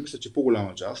българите, мисля, че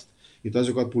по-голяма част, и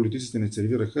тази, която политиците не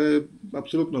сервираха, е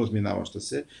абсолютно разминаваща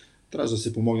се. Трябва да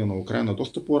се помогне на Украина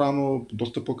доста по-рано,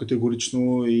 доста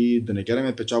по-категорично и да не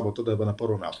гледаме печалбата да е на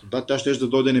първо място. Да, тя ще да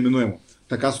дойде неминуемо.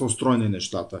 Така са устроени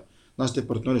нещата. Нашите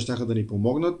партньори ще да ни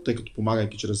помогнат, тъй като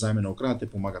помагайки чрез заеми на Украина, те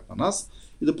помагат на нас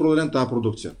и да продадем тази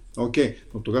продукция. Окей,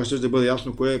 но тогава ще да бъде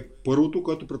ясно кое е първото,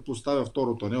 което предпоставя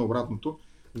второто, а не обратното.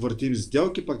 Въртим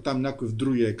сделки, пак там някой в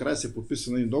другия край се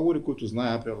подписа на договори, които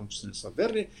знае априорно, че не са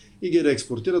верни и ги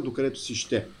реекспортира докъдето си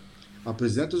ще. А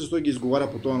президентът защо ги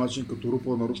изговаря по този начин като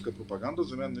рупор на руска пропаганда,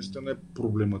 за мен наистина е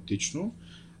проблематично.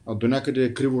 До някъде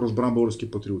е криво разбран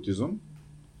български патриотизъм.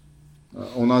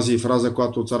 Онази фраза,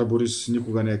 която цар Борис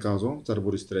никога не е казал, цар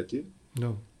Борис III.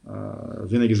 No.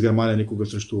 Винаги с Германия, никога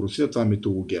срещу Русия, това е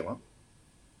митологема.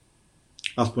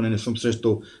 Аз поне не съм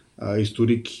срещал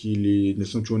историк или не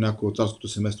съм чул някой от царското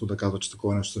семейство да казва, че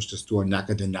такова нещо съществува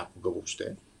някъде, някога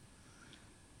въобще.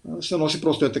 Се носи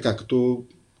просто е така, като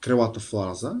крилата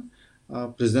фраза.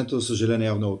 Президентът, за съжаление,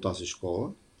 явно е от тази школа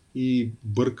и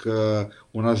бърка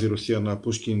онази Русия на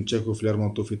Пушкин, Чехов,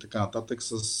 Лермонтов и така нататък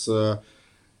с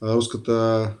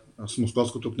с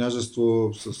Московското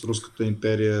княжество, с Руската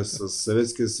империя, с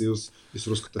Съветския съюз и с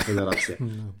Руската федерация.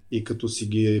 И като си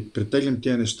ги притеглим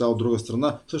тези неща от друга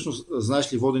страна, всъщност,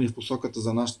 знаеш ли, водени в посоката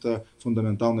за нашата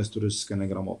фундаментална историческа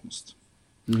неграмотност.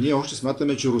 Ние още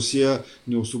смятаме, че Русия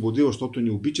ни освободи, защото ни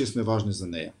обича и сме важни за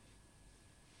нея.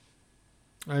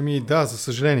 Ами да, за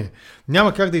съжаление.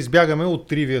 Няма как да избягаме от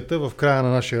тривията в края на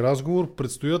нашия разговор.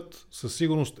 Предстоят със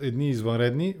сигурност едни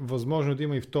извънредни. Възможно да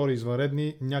има и втори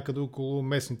извънредни някъде около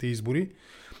местните избори.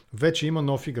 Вече има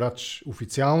нов играч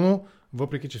официално,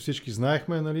 въпреки че всички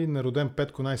знаехме, нали, нероден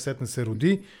Петко най-сетне се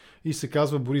роди и се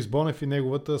казва Борис Бонев и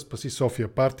неговата Спаси София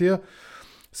партия.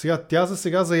 Тя за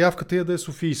сега заявката е да е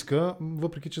софийска,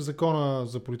 въпреки че закона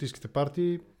за политическите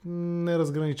партии не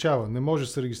разграничава. Не може да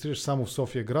се регистрираш само в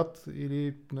София град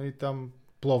или, нали, там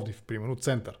Пловдив, примерно,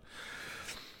 център.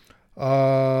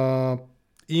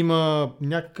 Има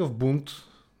някакъв бунт.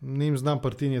 Не им знам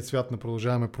партийният цвят на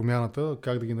Продължаваме промяната,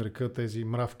 как да ги нарека тези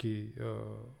мравки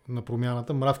на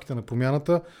промяната, мравките на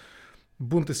промяната.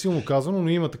 Бунт е силно казано, но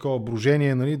има такова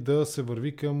брожение, нали, да се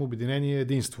върви към обединение и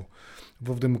единство.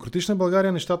 В демократична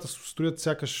България нещата се строят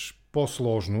сякаш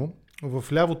по-сложно. В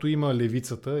лявото има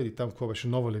левицата, или там какво беше,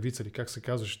 нова левица, или как се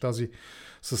казваше, тази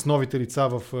с новите лица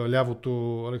в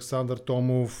лявото, Александър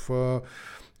Томов,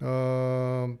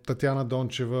 Татяна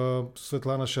Дончева,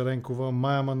 Светлана Шаренкова,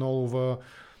 Мая Манолова,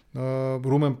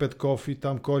 Румен Петков и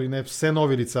там кой ли не, все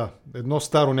нови лица. Едно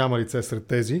старо няма лице сред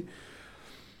тези.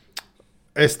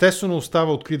 Естествено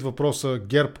остава открит въпроса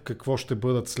ГЕРБ какво ще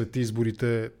бъдат след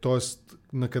изборите, т.е.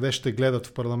 на къде ще гледат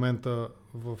в парламента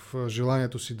в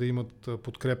желанието си да имат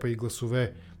подкрепа и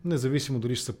гласове, независимо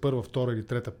дали ще са първа, втора или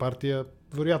трета партия.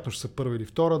 Вероятно ще са първа или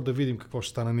втора, да видим какво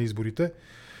ще стане на изборите.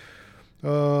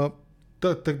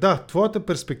 Да, твоята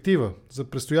перспектива за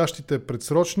предстоящите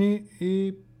предсрочни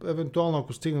и евентуално,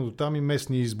 ако стигна до там, и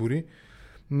местни избори,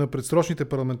 на предсрочните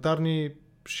парламентарни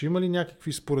ще има ли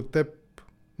някакви според теб?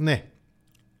 Не.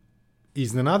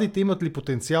 Изненадите имат ли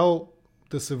потенциал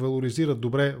да се валоризират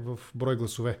добре в брой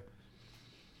гласове?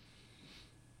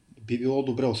 Би било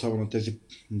добре, особено тези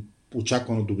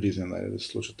очаквано добри изненади да се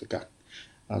случат така.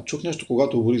 Чух нещо,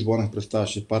 когато Борис Бонев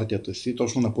представяше партията си,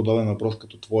 точно на подобен въпрос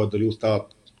като твоя, дали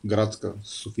остават градска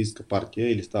софийска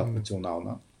партия или стават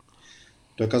национална.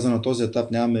 Той каза, на този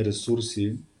етап нямаме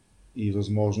ресурси и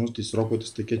възможност и сроковете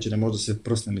са такива, че не може да се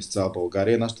пръснем из цяла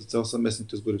България. Нашата цел са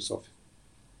местните избори в София.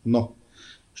 Но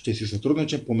ще си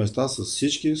сътрудничим по места с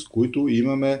всички, с които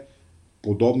имаме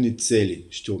подобни цели.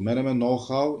 Ще обменяме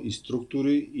ноу-хау и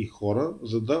структури и хора,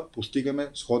 за да постигаме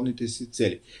сходните си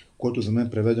цели. Което за мен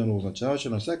преведено означава, че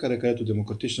навсякъде, където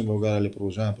демократична България или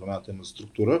Продължаваме промяната има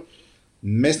структура,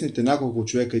 местните няколко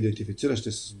човека,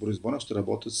 идентифициращи се с Борис Бонев, ще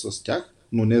работят с тях,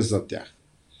 но не за тях.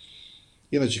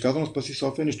 Иначе казвам, Спаси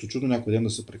София, нищо чудно някой ден да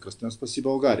се прекръсти на Спаси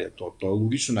България. То е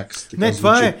логично някакси така. Не,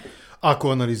 това е. Ако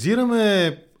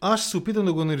анализираме, аз ще се опитам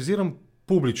да го анализирам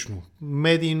публично,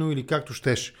 медийно или както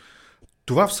щеш.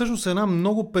 Това всъщност е една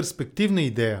много перспективна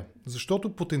идея,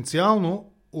 защото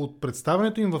потенциално от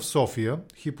представянето им в София,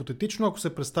 хипотетично ако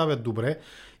се представят добре,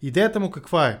 идеята му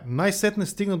каква е? Най-сетне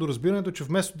стигна до разбирането, че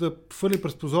вместо да хвърли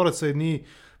през прозореца едни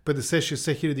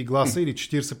 50-60 хиляди гласа или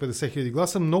 40-50 хиляди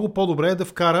гласа, много по-добре е да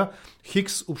вкара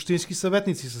хикс общински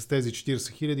съветници с тези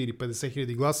 40 хиляди или 50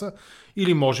 хиляди гласа,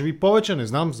 или може би повече, не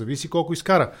знам, зависи колко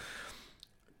изкара.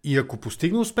 И ако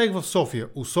постигне успех в София,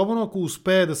 особено ако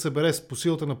успее да събере по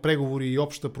силата на преговори и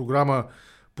общата програма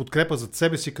подкрепа зад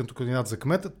себе си като кандидат за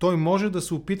кмет, той може да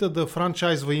се опита да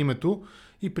франчайзва името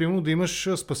и примерно да имаш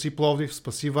Спаси Пловдив,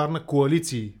 Спаси Варна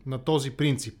коалиции на този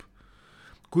принцип,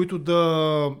 които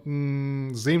да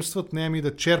заимстват,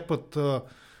 да черпат,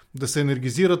 да се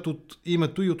енергизират от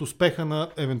името и от успеха на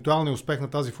евентуалния успех на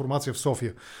тази формация в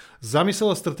София.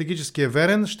 Замисълът стратегически е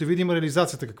верен, ще видим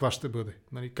реализацията каква ще бъде.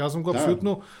 Казвам го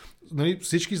абсолютно.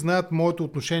 Всички знаят моето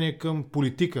отношение към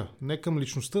политика, не към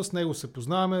личността, с него се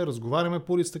познаваме, разговаряме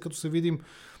по улицата, като се видим,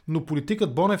 но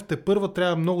политикът Бонев тепърва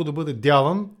трябва много да бъде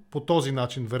дялан по този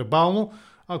начин, вербално,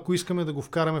 ако искаме да го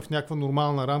вкараме в някаква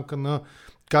нормална рамка на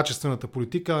качествената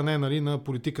политика, а не на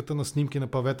политиката на снимки на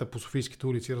павета по софийските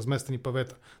улици, разместени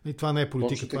павета. И това не е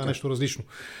политика, това е нещо различно.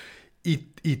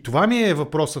 И това ми е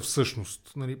въпроса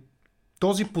всъщност.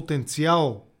 Този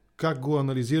потенциал, как го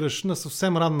анализираш на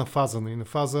съвсем ранна фаза, на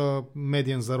фаза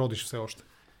медиен зародиш все още?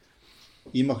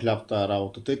 Има хляб тази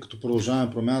работа, тъй като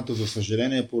продължаваме промяната, за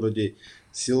съжаление, поради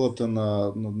силата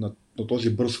на този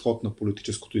бърз ход на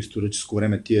политическото и историческо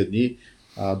време тия дни,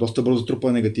 доста бързо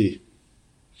трупа негативи.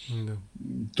 Да.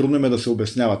 Трудно им е да се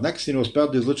обясняват. Някакси не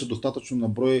успяват да излъчат достатъчно на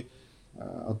брой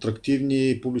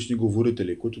атрактивни публични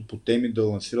говорители, които по теми да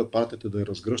лансират партията, да я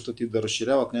разгръщат и да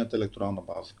разширяват нейната електорална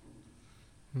база.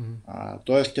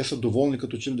 Тоест, те са доволни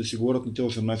като че да си говорят на тези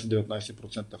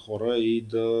 18-19% хора и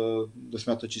да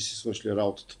смятат, че си свършили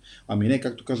работата. Ами не,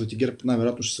 както каза ти, ГЕРБ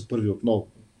най-вероятно ще са първи отново.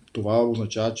 Това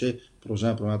означава, че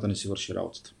продължаваме промяната не си върши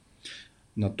работата.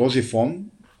 На този фон,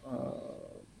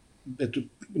 ето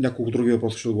няколко други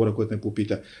въпроси ще отговоря, което ме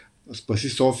попита. Спаси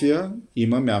София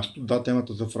има място. Да,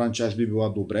 темата за франчайз би била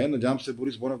добре. Надявам се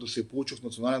Борис Бонев да се е получил в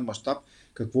национален мащаб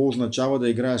какво означава да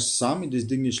играеш сам и да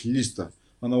издигнеш листа.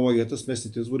 Аналогията с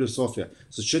местните избори в София.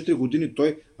 С 4 години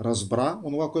той разбра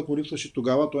онова, което му липсваше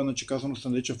тогава, той иначе казано се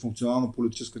нарича функционална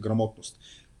политическа грамотност.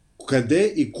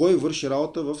 Къде и кой върши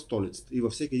работа в столицата и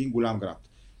във всеки един голям град.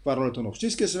 Каква е ролята на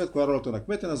общинския съвет, каква е ролята на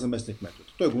кмета, на заместник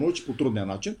кметовете. Той го научи по трудния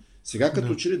начин. Сега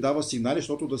като че ли дава сигнали,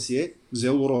 защото да си е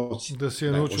взел уроци. Да си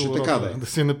е научил уроци. Да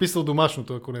си е написал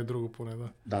домашното, ако не е друго поне.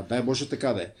 Да, дай Боже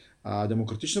така да е.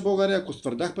 Демократична България, ако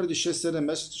твърдях преди 6-7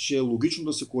 месеца, че е логично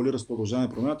да се коалира с Продължаване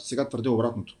промяната, сега твърдя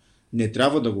обратното. Не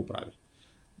трябва да го прави.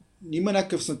 Има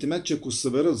някакъв сантимент, че ако се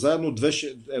съберат заедно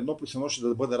 1+1 ще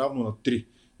да бъде равно на 3.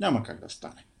 Няма как да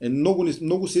стане.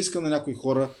 Много се иска на някои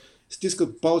хора,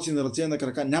 стискат палци на ръце и на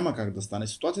крака, няма как да стане.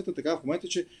 Ситуацията е така в момента,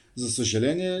 че за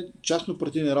съжаление частно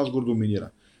партийния разговор доминира.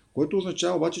 Което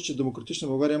означава обаче, че Демократична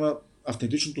България има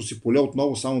автентичното си поле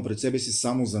отново само пред себе си,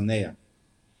 само за нея.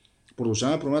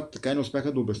 Продължаваме промяната така и не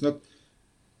успяха да обяснят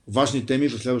важни теми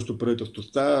за следващото правителство.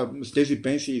 С тези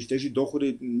пенсии и с тези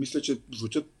доходи мисля, че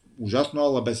звучат ужасно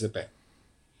ала БСП.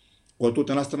 Което от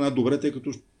една страна е добре, тъй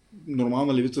като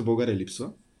нормална левица в България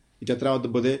липсва и тя трябва да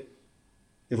бъде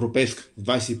европейска в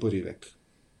 21 век.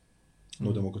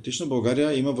 Но Демократична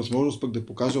България има възможност пък да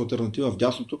покаже алтернатива в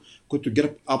дясното, който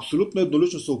ГЕРБ абсолютно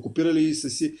еднолично са окупирали и са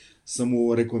си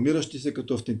саморекламиращи се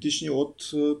като автентични от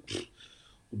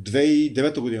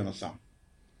 2009 година насам.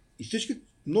 И всички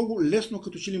много лесно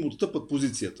като че ли им отстъпат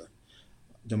позицията.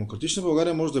 Демократична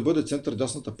България може да бъде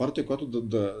център-дясната партия, която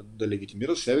да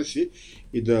легитимира себе си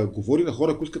и да говори на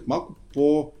хора, които искат малко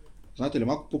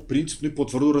по-принципно и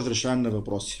по-твърдо разрешаване на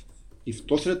въпроси. И в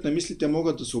този ред на мисли те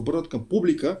могат да се обърнат към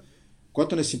публика,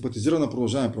 която не симпатизира на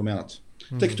Продължаване промяната.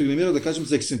 Тъй като ги намира, да кажем,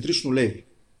 за ексцентрично леви.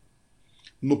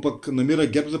 Но пък намира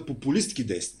ГЕРБ за популистки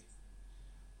десни.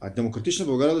 А Демократична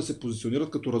България да се позиционират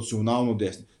като рационално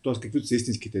десни. Т.е. каквито са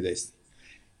истинските десни.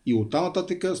 И оттам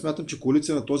нататък смятам, че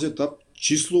коалиция на този етап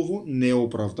числово не е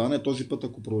оправдана. Този път,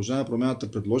 ако Продължаване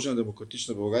промяната предложи на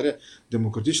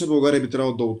Демократична България би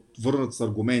трябвало да отвърнат с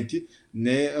аргументи.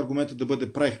 Не аргументът да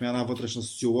бъде правихме една вътрешна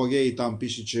социология и там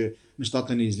пише, че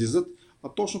нещата не излизат, а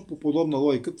точно по подобна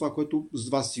логика това, което с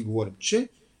вас си говорим, че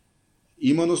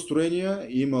има настроения,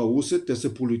 има усет, те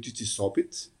са политици с опит,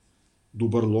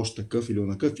 добър, лош такъв или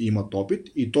онакъв, имат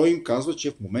опит и той им казва,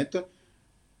 че в момента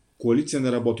коалиция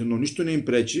не работи, но нищо не им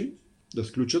пречи да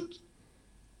сключат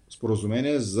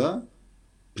споразумение за,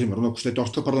 примерно, ако щете,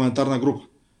 още парламентарна група.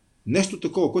 Нещо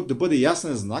такова, което да бъде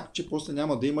ясен знак, че после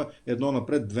няма да има едно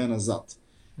напред, две назад.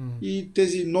 И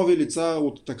тези нови лица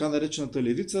от така наречената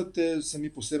левица, те сами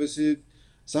по себе си,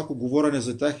 всяко говорене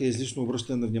за тях е излишно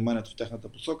обръщане на вниманието в тяхната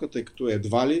посока, тъй като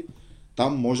едва ли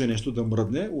там може нещо да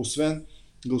мръдне, освен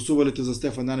гласувалите за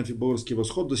Стефан Янев и Български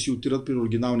възход да си отират при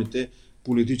оригиналните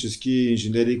политически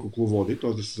инженери и кукловоди,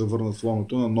 т.е. да се завърнат в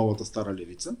лоното на новата стара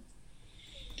левица.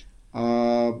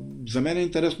 За мен е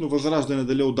интересно Възраждане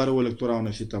дали е ударило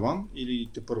електоралния си таван или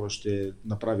тепърва ще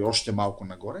направи още малко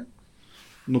нагоре,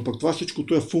 но пък това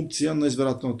всичкото е функция на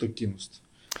избирателната активност.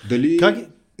 Дали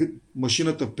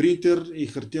машината принтер и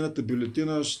хартината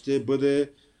бюлетина ще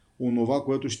бъде онова,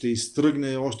 което ще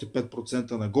изтръгне още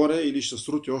 5% нагоре или ще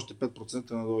срути още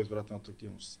 5% надолу избирателната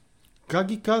активност. Как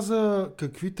ги каза,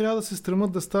 какви трябва да се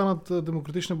стремат да станат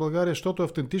Демократична България, защото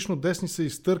автентично десни се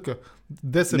изтърка.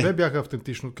 ДСБ бяха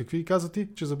автентично. Какви каза ти,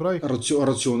 че забравих?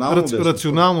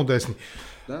 Рационално десни.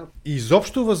 Да.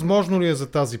 Изобщо възможно ли е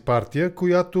за тази партия,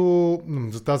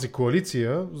 за тази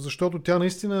коалиция, защото тя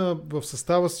наистина в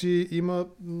състава си има...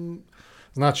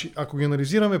 Значи, ако ги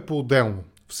анализираме по-отделно,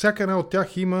 всяка една от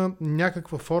тях има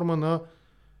някаква форма на,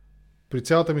 при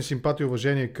цялата ми симпатия и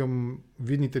уважение към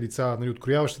видните лица,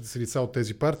 открояващите се лица от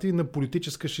тези партии, на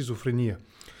политическа шизофрения.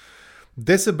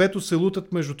 ДСБ-то се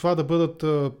лутат между това да бъдат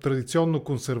традиционно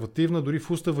консервативна, дори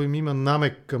в устава им има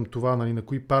намек към това, на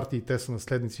кои партии те са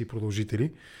наследници и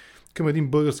продължители, към един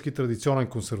български традиционен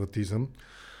консерватизъм.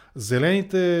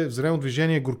 Зелено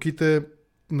движение, горките,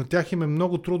 на тях им е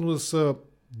много трудно да са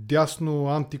дясно,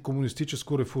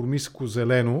 антикомунистическо, реформистско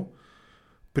зелено,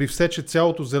 при все, че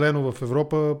цялото зелено в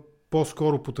Европа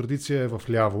по-скоро по традиция е в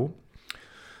ляво.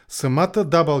 Самата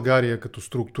България като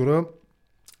структура,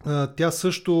 тя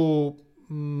също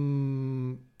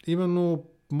именно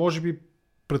може би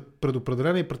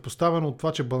предопределена и предпоставена от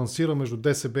това, че балансира между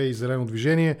ДСБ и зелено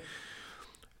движение,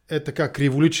 е така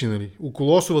криволичи, нали?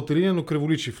 Около осовата линия, но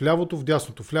криволичи. В лявото, в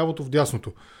дясното, в лявото, в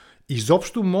дясното.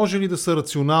 Изобщо може ли да са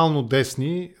рационално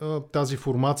десни тази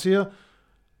формация,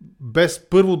 без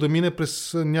първо да мине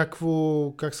през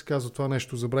някакво, как се казва това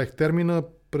нещо, забравих термина,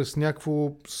 през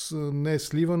някакво не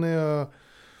сливане, а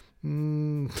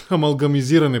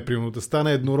амалгамизиране, примерно, да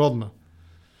стане еднородна.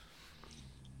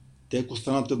 Те, ако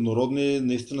станат еднородни,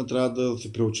 наистина трябва да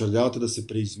се преочердяват и да се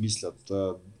преизмислят.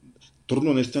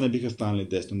 Трудно наистина биха станали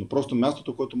десни, но просто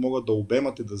мястото, което могат да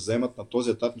обемат и да вземат на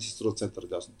този етап, ми се струва център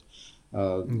дясното.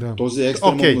 Да. Този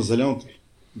екстремум на зеленото.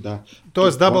 Да.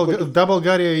 Тоест, да,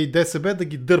 България и ДСБ да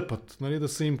ги дърпат, нали, да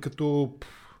са им като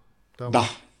там, да.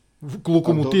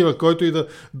 локомотива, който и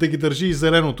да ги държи и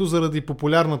зеленото, заради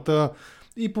популярната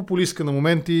и популистка на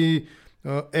моменти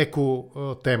еко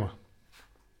тема.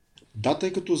 Да,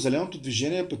 тъй като зеленото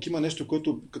движение пък има нещо,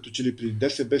 което като че ли при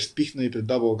ДСБ спихна и при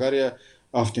Да, България,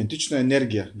 автентична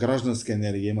енергия, гражданска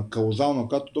енергия, има каузална,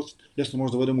 която доста лесно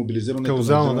може да бъде мобилизирана.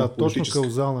 Каузална, да, точно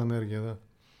каузална енергия, да.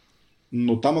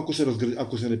 Но там,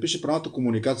 ако се напише правилната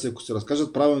комуникация, ако се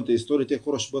разкажат правилните истории, тези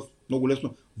хора ще бъдат много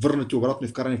лесно върнати обратно и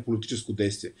вкарани в политическо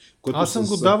действие. Аз съм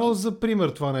го давал за пример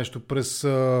това нещо. През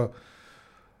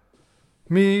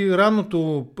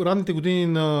ранните години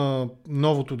на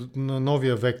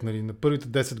новия век, нали, на първите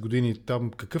 10 години,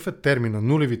 там какъв е термина?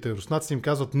 Нулевите. Руснаците им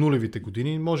казват нулевите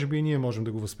години. Може би и ние можем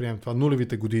да го възприемем това.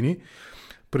 Нулевите години.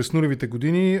 През нулевите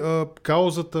години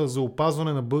каузата за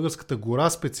опазване на българската гора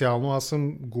специално, аз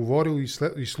съм говорил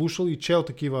и слушал и чел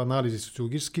такива анализи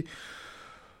социологически,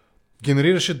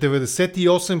 генерираше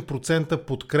 98%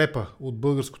 подкрепа от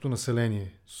българското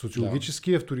население.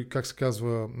 Социологически, как се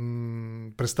казва,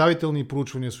 представителни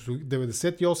проучвания,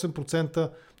 98%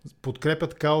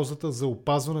 подкрепят каузата за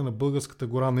опазване на българската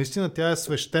гора. Наистина тя е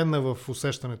свещена в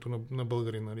усещането на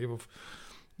българина, нали, в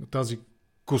тази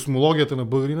космологията на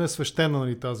българина е свещена,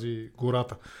 нали, тази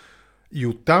гората. И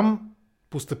оттам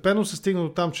постепенно се стигна до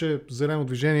там, че зелено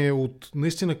движение от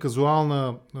наистина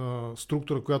казуална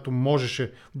структура, която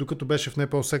можеше, докато беше в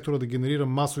НПО сектора, да генерира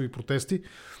масови протести,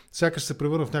 сякаш се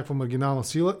превърна в някаква маргинална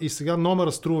сила и сега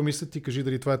номера струва, мисля, ти кажи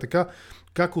дали това е така,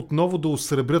 как отново да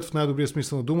осребрят в най-добрия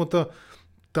смисъл на думата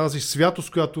тази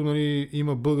святост, която, нали,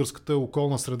 има българската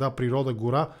околна среда, природа,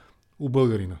 гора у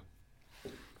българина.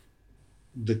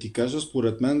 Да ти кажа,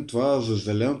 според мен това за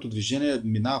зеленото движение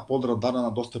минава под радара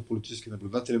на доста политически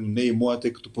наблюдатели, но не и моя,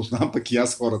 тъй като познавам пък и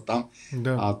аз хора там.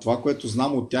 Да. Това, което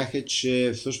знам от тях е,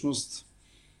 че всъщност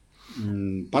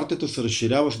партията се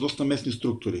разширява с доста местни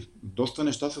структури. Доста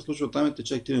неща се случват там и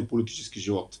тече активен политически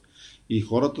живот. И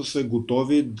хората са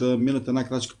готови да минат една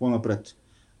крачка по-напред.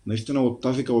 Наистина от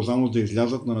тази каузалност да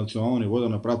излязат на национално ниво и да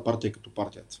направят партия като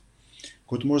партията.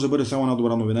 Който може да бъде само една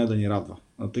добра новина и да ни радва.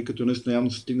 Тъй като наистина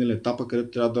явно са стигнали етапа,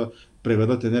 където трябва да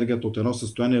преведат енергията от едно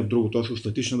състояние в друго, т.е. от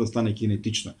статична да стане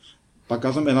кинетична. Пак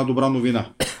казвам, една добра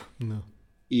новина. No.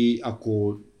 И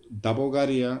ако Да,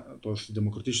 България, т.е.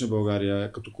 Демократична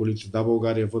България, като коалиция Да,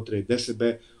 България вътре и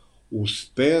ДСБ,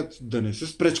 успеят да не се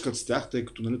спречкат с тях, тъй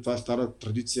като, нали, това е стара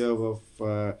традиция в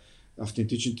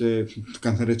автентичните,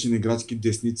 така наречени градски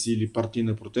десници или партии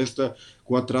на протеста,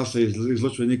 когато трябва да се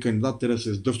излъчва един кандидат, те да се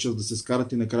издъвчат, да се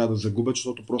скарат и накрая да загубят,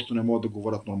 защото просто не могат да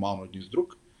говорят нормално един с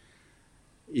друг.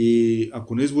 И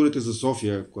ако на изборите за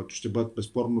София, които ще бъдат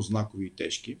безспорно знакови и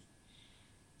тежки,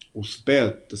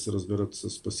 успеят да се разберат с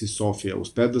Спаси София,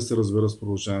 успеят да се разберат с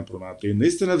Продължаване промяната и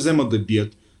наистина вземат да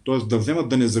бият, т.е. да вземат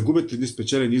да не загубят едни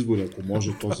спечелени избори, ако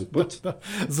може този път.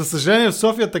 За съжаление в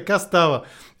София така става.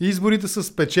 Изборите са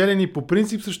спечелени по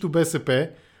принцип срещу БСП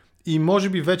и може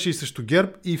би вече и срещу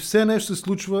ГЕРБ и все нещо се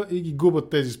случва и ги губят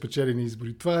тези спечелени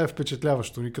избори. Това е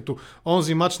впечатляващо. Като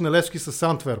онзи мач на Левски с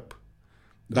Антверп.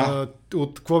 Да.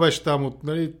 От какво беше там?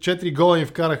 4 гола им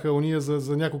вкараха уния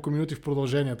за няколко минути в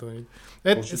продълженията.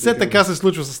 Все така се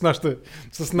случва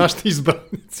с нашите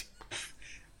избраници.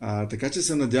 Така че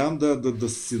се надявам да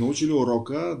си научили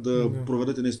урока, да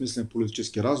проведете несмислен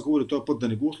политически разговор и този път да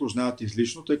не го усложняват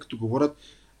излишно, тъй като говорят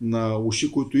на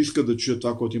уши, които искат да чуят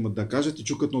това, което имат да кажат и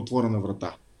чукат на отворена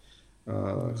врата.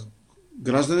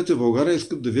 Гражданите в България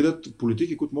искат да видят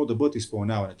политики, които могат да бъдат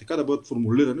изпълнявани, така да бъдат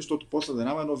формулирани, защото после да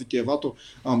няма едно витиевато,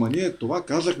 ама ние това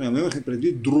казахме, ама имахме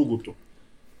предвид другото.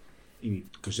 И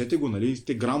кажете го, нали,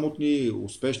 сте грамотни,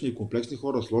 успешни и комплексни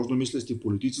хора, сложно мислещи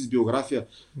политици с биография.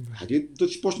 Хайде да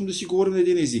си почнем да си говорим на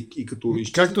един език. И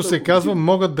както се казва,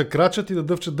 могат да крачат и да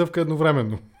дъвчат дъвка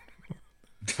едновременно.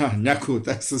 Да, някои от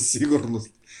тях със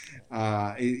сигурност.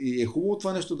 И е хубаво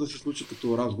това нещо да се случи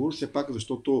като разговор, все пак,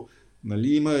 защото,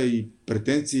 нали, има и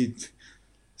претенции.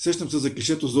 Сещам се за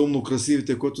клишето за умно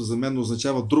красивите, което за мен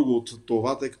означава друго от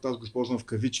това, тъй като аз го използвам в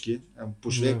кавички,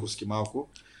 по-швейковски малко.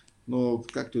 Но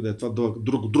както и да е това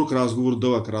друг разговор,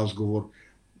 дълъг разговор.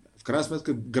 В крайна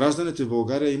сметка гражданите в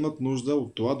България имат нужда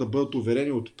от това да бъдат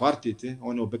уверени от партиите,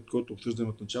 оня обект, който обсъждаме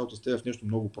от началото, сте в нещо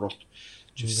много просто.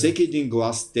 Че всеки един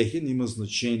глас техен има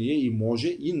значение и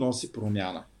може и носи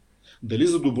промяна. Дали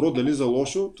за добро, дали за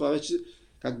лошо, това вече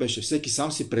как беше, всеки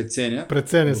сам си преценя,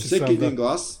 Преценя но си всеки сам, един да.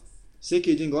 глас,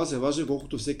 всеки един глас е важен,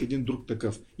 колкото всеки един друг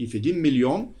такъв. И в 1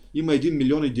 милион има 1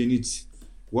 милион единици.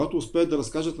 Когато успеят да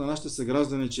разкажат на нашите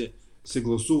съграждани, че се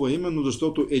гласува именно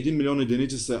защото 1 милион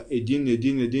единици са един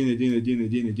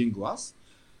глас,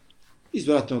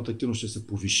 избирателната активност ще се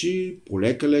повиши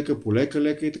полека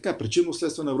и така.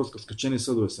 Причинно-следствена връзка, скачени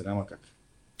съдове се няма как.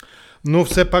 Но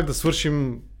все пак да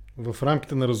свършим в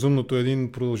рамките на разумното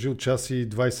един продължил час и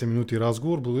 20 минути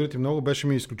разговор. Благодаря ти много, беше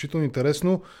ми изключително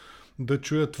интересно да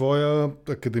чуя твоя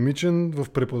академичен в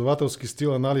преподавателски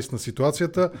стил анализ на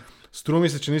ситуацията. Струва ми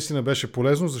се, че наистина беше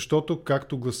полезно, защото,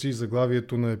 както гласи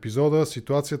заглавието на епизода,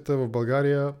 ситуацията в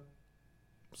България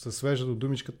се свежда до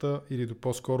думичката или до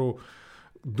по-скоро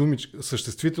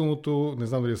съществителното, не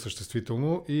знам дали е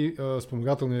съществително, и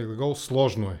спомагателният глагол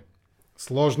сложно е.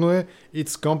 Сложно е, it's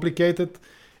complicated,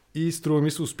 и струва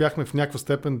ми се успяхме в някаква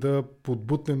степен да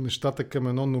подбутнем нещата към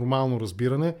едно нормално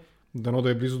разбиране, дано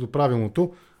да е близо до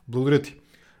правилното. Благодаря ти.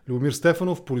 Любомир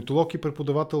Стефанов, политолог и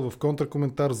преподавател в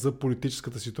Контракоментар за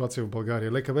политическата ситуация в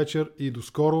България. Лека вечер и до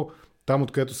скоро, там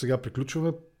откъдето сега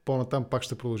приключваме, по-натам пак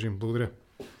ще продължим. Благодаря.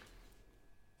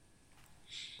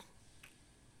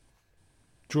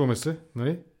 Чуваме се,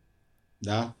 нали?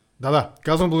 Да. Да.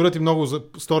 Казвам благодаря ти много за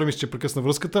стори ми, че прекъсна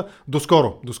връзката. До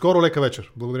скоро, лека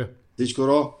вечер. Благодаря. Всичко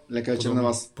ро, лека вечер на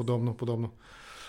вас. Подобно.